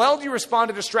 How well do you respond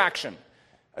to distraction?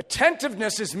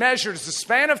 Attentiveness is measured as the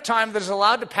span of time that is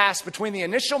allowed to pass between the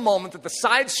initial moment that the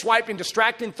side-swiping,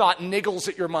 distracting thought niggles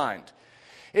at your mind.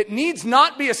 It needs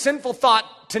not be a sinful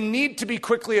thought to need to be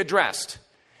quickly addressed.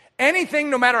 Anything,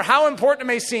 no matter how important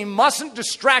it may seem, mustn't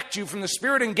distract you from the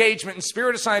spirit engagement and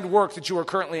spirit-assigned work that you are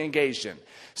currently engaged in.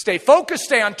 Stay focused,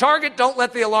 stay on target, don't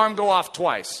let the alarm go off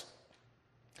twice.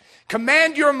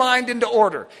 Command your mind into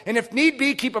order, and if need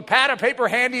be, keep a pad of paper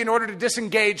handy in order to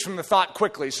disengage from the thought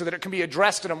quickly so that it can be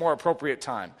addressed at a more appropriate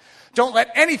time. Don't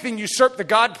let anything usurp the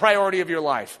God priority of your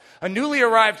life. A newly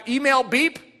arrived email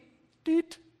beep,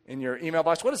 deet, in your email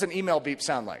box. What does an email beep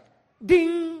sound like?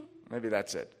 Ding. Maybe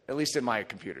that's it, at least in my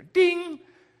computer. Ding.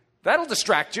 That'll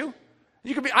distract you.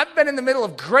 I've been in the middle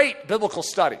of great biblical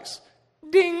studies.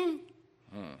 Ding.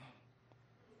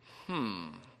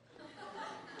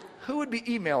 Who would be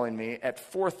emailing me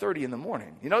at 4:30 in the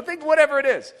morning? Think whatever it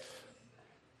is.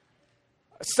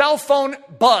 A cell phone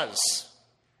buzz,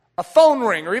 a phone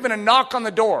ring, or even a knock on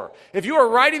the door. If you are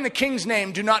writing the King's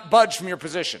name, do not budge from your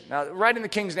position. Now, writing the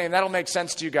King's name, that'll make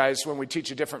sense to you guys when we teach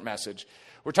a different message.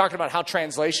 We're talking about how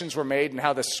translations were made and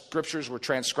how the scriptures were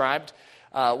transcribed.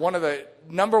 One of the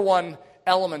number one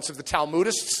elements of the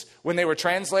Talmudists when they were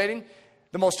translating,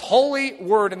 The most holy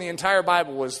word in the entire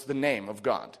Bible was the name of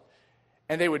God.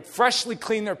 And they would freshly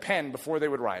clean their pen before they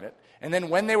would write it. And then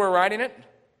when they were writing it,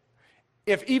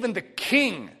 if even the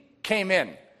king came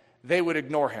in, they would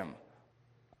ignore him.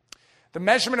 The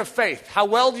measurement of faith. How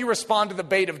well do you respond to the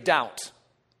bait of doubt?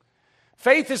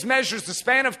 Faith is measured as the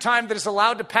span of time that is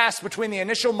allowed to pass between the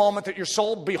initial moment that your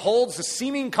soul beholds the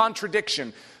seeming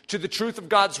contradiction to the truth of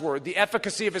God's word, the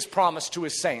efficacy of his promise to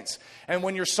his saints, and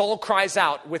when your soul cries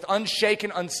out with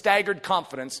unshaken, unstaggered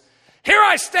confidence, "Here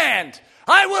I stand!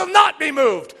 I will not be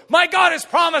moved! My God has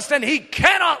promised and he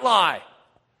cannot lie!"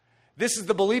 This is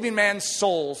the believing man's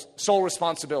sole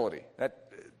responsibility.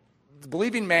 The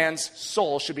believing man's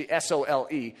soul should be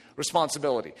S-O-L-E,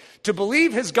 responsibility. To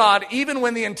believe his God even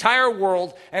when the entire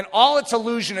world and all its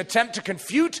illusion attempt to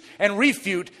confute and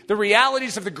refute the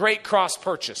realities of the great cross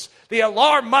purchase. The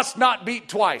alarm must not beat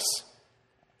twice.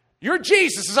 Your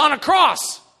Jesus is on a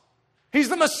cross. He's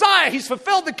the Messiah. He's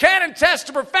fulfilled the canon test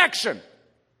to perfection.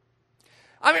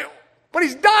 But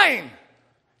he's dying.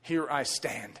 Here I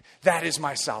stand. That is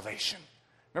my salvation.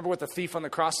 Remember what the thief on the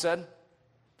cross said?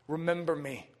 Remember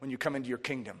me when you come into your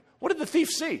kingdom. What did the thief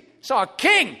see? He saw a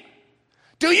king.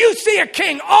 Do you see a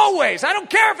king? Always. I don't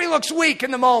care if he looks weak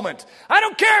in the moment. I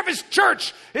don't care if his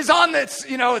church is on its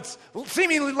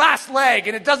seemingly last leg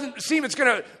and it doesn't seem it's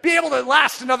going to be able to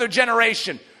last another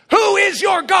generation. Who is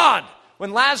your God?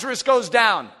 When Lazarus goes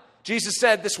down, Jesus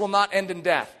said this will not end in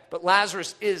death, but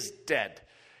Lazarus is dead.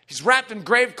 He's wrapped in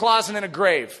grave cloths and in a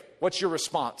grave. What's your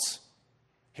response?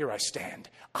 Here I stand.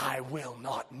 I will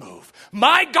not move.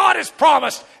 My God has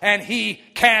promised, and he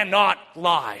cannot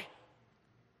lie.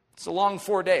 It's a long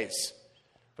 4 days.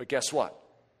 But guess what?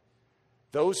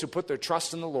 Those who put their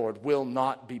trust in the Lord will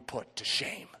not be put to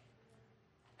shame.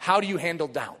 How do you handle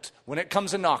doubt? When it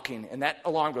comes a knocking and that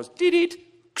alarm goes, dee-dee,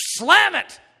 slam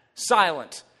it.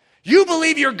 Silent. You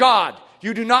believe your God.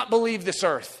 You do not believe this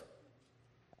earth.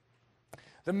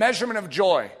 The measurement of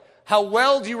joy. How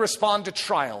well do you respond to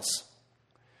trials?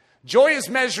 Joy is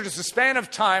measured as the span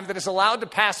of time that is allowed to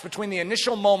pass between the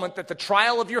initial moment that the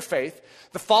trial of your faith,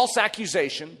 the false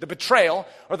accusation, the betrayal,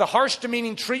 or the harsh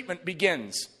demeaning treatment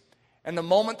begins, and the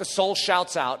moment the soul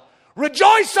shouts out,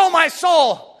 "Rejoice, O my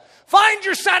soul! Find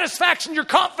your satisfaction, your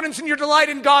confidence, and your delight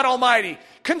in God Almighty.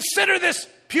 Consider this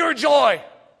pure joy."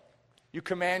 You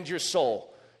command your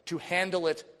soul to handle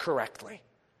it correctly.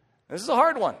 This is a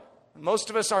hard one.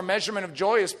 Most of us, our measurement of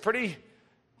joy is pretty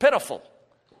pitiful.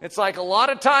 It's like a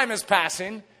lot of time is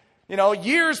passing,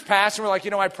 years pass, and we're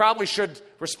like, I probably should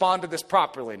respond to this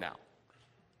properly now.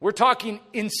 We're talking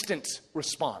instant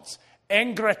response.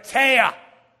 Engratia.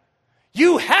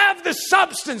 You have the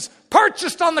substance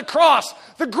purchased on the cross.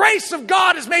 The grace of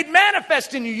God is made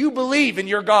manifest in you. You believe in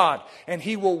your God, and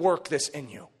he will work this in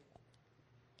you.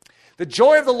 The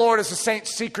joy of the Lord is the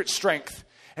saint's secret strength.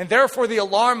 And therefore the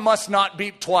alarm must not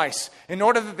beep twice in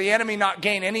order that the enemy not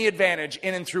gain any advantage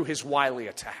in and through his wily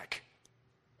attack.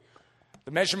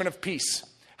 The measurement of peace.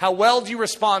 How well do you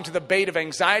respond to the bait of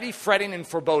anxiety, fretting, and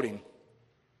foreboding?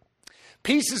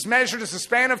 Peace is measured as the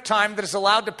span of time that is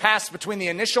allowed to pass between the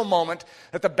initial moment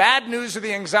that the bad news or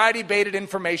the anxiety-baited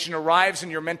information arrives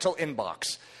in your mental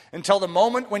inbox until the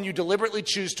moment when you deliberately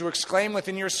choose to exclaim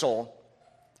within your soul,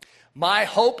 "My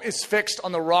hope is fixed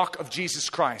on the rock of Jesus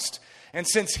Christ. And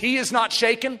since he is not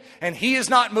shaken and he is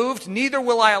not moved, neither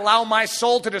will I allow my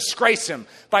soul to disgrace him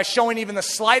by showing even the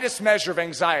slightest measure of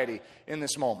anxiety in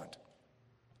this moment."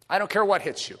 I don't care what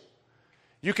hits you.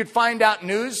 You could find out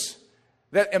news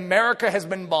that America has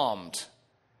been bombed,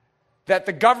 that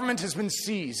the government has been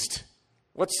seized.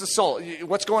 What's the soul?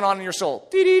 What's going on in your soul?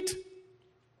 Dee-dee.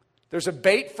 There's a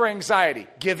bait for anxiety.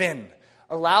 Give in.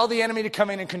 Allow the enemy to come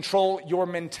in and control your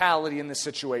mentality in this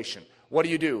situation. What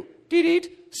do?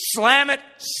 Dee-dee. Slam it,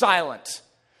 silent.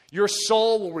 Your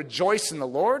soul will rejoice in the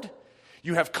Lord.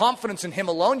 You have confidence in him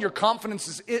alone. Your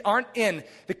confidences aren't in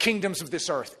the kingdoms of this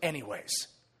earth anyways.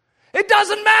 It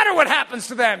doesn't matter what happens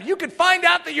to them. You could find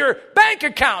out that your bank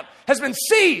account has been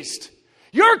seized.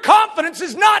 Your confidence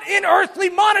is not in earthly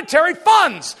monetary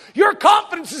funds. Your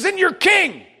confidence is in your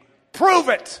king. Prove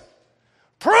it.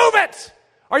 Prove it.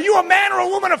 Are you a man or a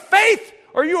woman of faith?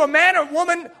 Or are you a man or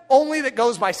woman only that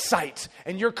goes by sight?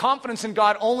 And your confidence in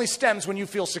God only stems when you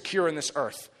feel secure in this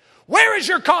earth. Where is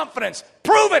your confidence?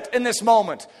 Prove it in this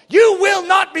moment. You will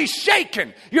not be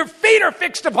shaken. Your feet are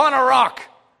fixed upon a rock.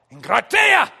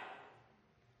 Ingratia.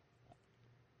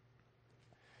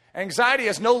 Anxiety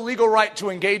has no legal right to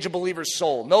engage a believer's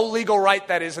soul. No legal right,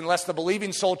 that is, unless the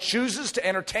believing soul chooses to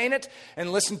entertain it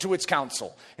and listen to its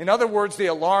counsel. In other words, the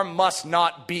alarm must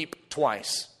not beep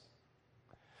twice.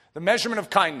 The measurement of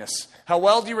kindness. How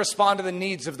well do you respond to the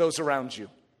needs of those around you?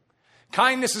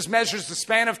 Kindness is measured as the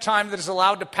span of time that is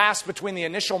allowed to pass between the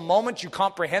initial moment you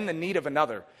comprehend the need of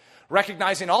another,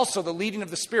 recognizing also the leading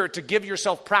of the Spirit to give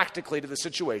yourself practically to the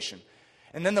situation,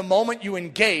 and then the moment you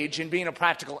engage in being a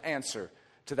practical answer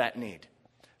to that need.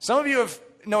 Some of you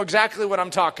know exactly what I'm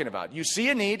talking about. You see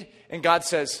a need, and God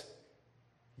says,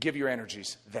 give your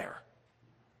energies there.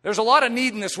 There's a lot of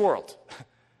need in this world,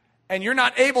 and you're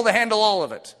not able to handle all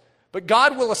of it. But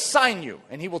God will assign you,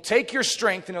 and He will take your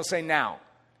strength, and He'll say, now.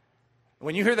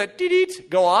 When you hear that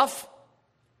dee-deet go off,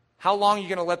 how long are you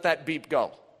going to let that beep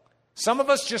go? Some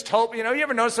of us just hope, you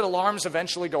ever notice that alarms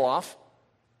eventually go off?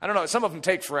 I don't know, some of them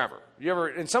take forever.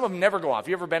 And some of them never go off.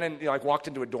 You ever been in, walked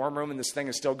into a dorm room and this thing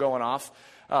is still going off?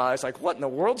 It's like, what in the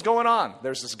world's going on?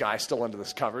 There's this guy still under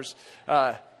this covers.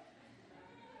 Some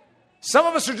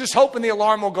of us are just hoping the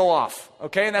alarm will go off,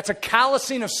 okay? And that's a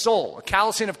callousing of soul, a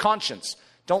callousing of conscience.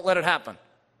 Don't let it happen.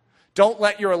 Don't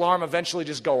let your alarm eventually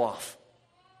just go off.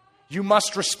 You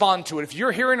must respond to it. If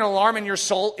you're hearing an alarm in your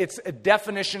soul, it's a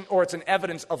definition or it's an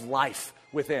evidence of life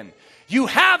within. You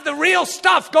have the real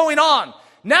stuff going on.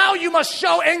 Now you must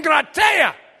show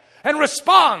engratia and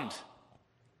respond.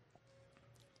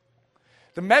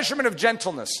 The measurement of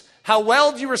gentleness. How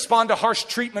well do you respond to harsh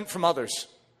treatment from others?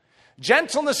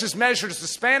 Gentleness is measured as the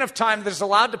span of time that is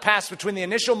allowed to pass between the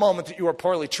initial moment that you are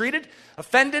poorly treated,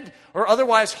 offended, or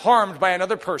otherwise harmed by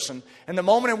another person, and the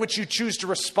moment in which you choose to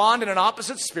respond in an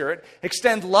opposite spirit,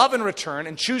 extend love in return,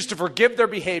 and choose to forgive their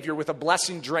behavior with a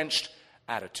blessing-drenched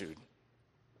attitude.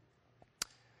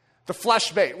 The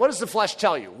flesh bait. What does the flesh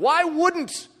tell you? Why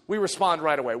wouldn't we respond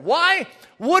right away? Why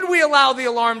would we allow the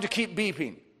alarm to keep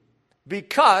beeping?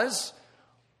 Because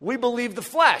we believe the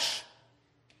flesh.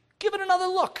 Give it another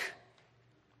look.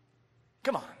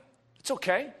 Come on. It's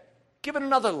okay. Give it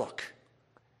another look.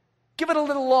 Give it a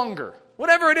little longer.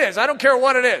 Whatever it is. I don't care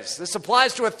what it is. This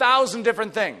applies to 1,000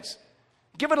 different things.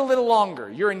 Give it a little longer.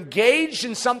 You're engaged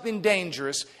in something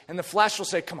dangerous, and the flesh will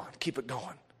say, come on, keep it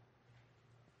going.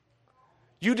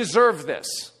 You deserve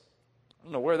this. I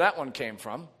don't know where that one came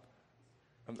from.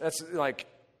 That's like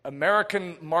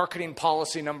American marketing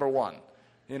policy number 1.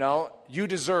 You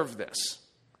deserve this.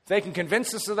 If they can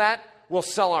convince us of that, we'll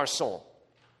sell our soul.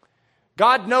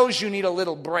 God knows you need a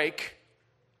little break.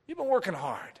 You've been working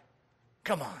hard.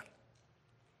 Come on.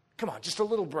 Come on, just a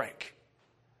little break.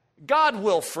 God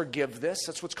will forgive this.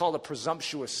 That's what's called a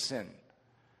presumptuous sin.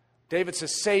 David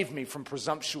says, save me from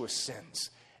presumptuous sins.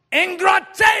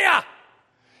 Engratia!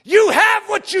 You have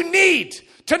what you need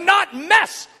to not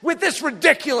mess with this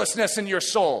ridiculousness in your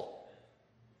soul.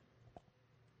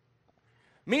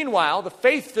 Meanwhile, the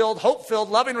faith-filled, hope-filled,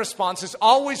 loving response is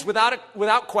always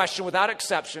without question, without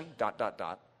exception, ...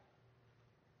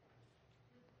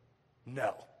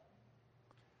 No.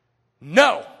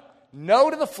 No. No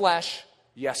to the flesh,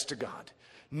 yes to God.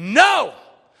 No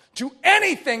to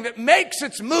anything that makes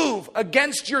its move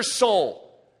against your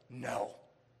soul. No.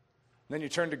 And then you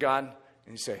turn to God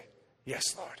and you say,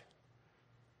 yes, Lord.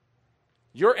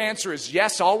 Your answer is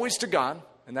yes always to God,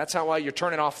 and that's how you're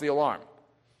turning off the alarm.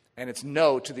 And it's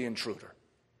no to the intruder.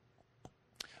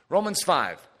 Romans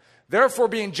 5. Therefore,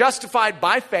 being justified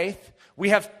by faith, we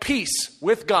have peace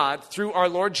with God through our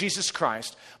Lord Jesus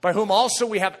Christ, by whom also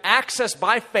we have access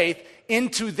by faith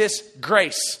into this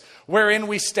grace wherein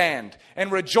we stand,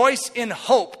 and rejoice in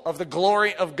hope of the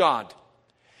glory of God.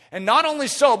 And not only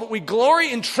so, but we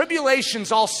glory in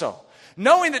tribulations also,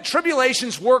 knowing that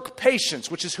tribulations work patience,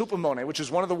 which is hupomone, which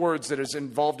is one of the words that is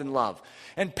involved in love.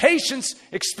 And patience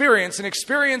experience, and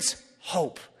experience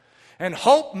hope. And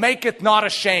hope maketh not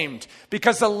ashamed,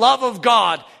 because the love of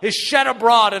God is shed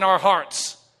abroad in our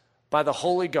hearts by the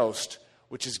Holy Ghost,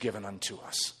 which is given unto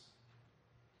us.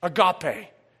 Agape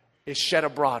is shed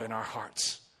abroad in our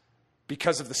hearts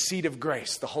because of the seed of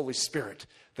grace, the Holy Spirit,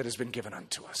 that has been given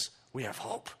unto us. We have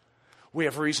hope. We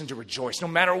have reason to rejoice no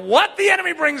matter what the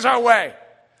enemy brings our way.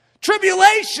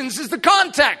 Tribulations is the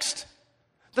context,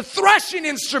 the threshing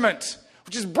instrument,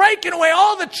 which is breaking away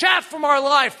all the chaff from our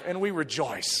life, and we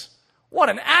rejoice. What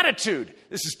an attitude.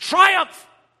 This is triumph.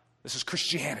 This is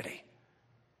Christianity.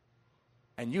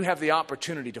 And you have the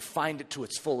opportunity to find it to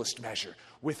its fullest measure.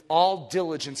 With all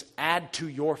diligence, add to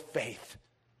your faith.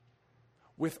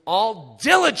 With all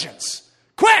diligence.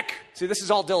 Quick! See, this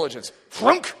is all diligence.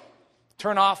 Frunk!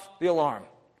 Turn off the alarm.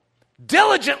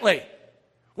 Diligently,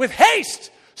 with haste,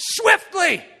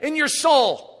 swiftly in your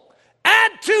soul.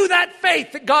 Add to that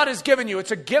faith that God has given you.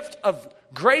 It's a gift of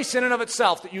grace in and of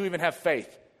itself that you even have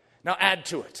faith. Now add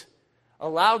to it.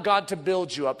 Allow God to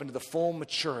build you up into the full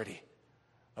maturity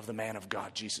of the man of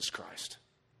God, Jesus Christ.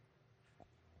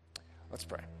 Let's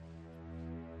pray.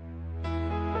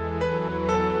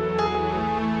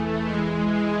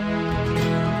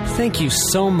 Thank you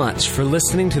so much for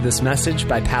listening to this message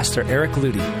by Pastor Eric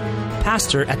Ludy,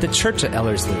 pastor at the Church at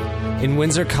Ellerslie in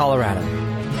Windsor, Colorado.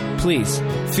 Please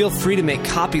feel free to make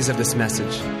copies of this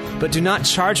message, but do not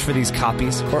charge for these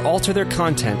copies or alter their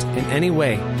content in any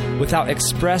way without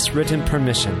express written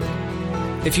permission.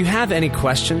 If you have any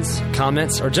questions,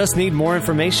 comments, or just need more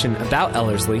information about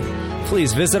Ellerslie,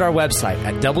 please visit our website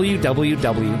at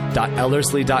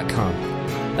www.ellerslie.com.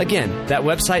 Again, that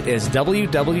website is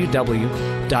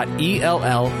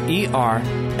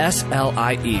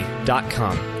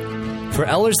www.ellerslie.com. For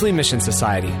Ellerslie Mission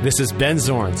Society, this is Ben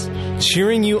Zorns,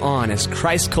 cheering you on as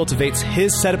Christ cultivates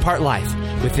His set-apart life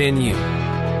within you.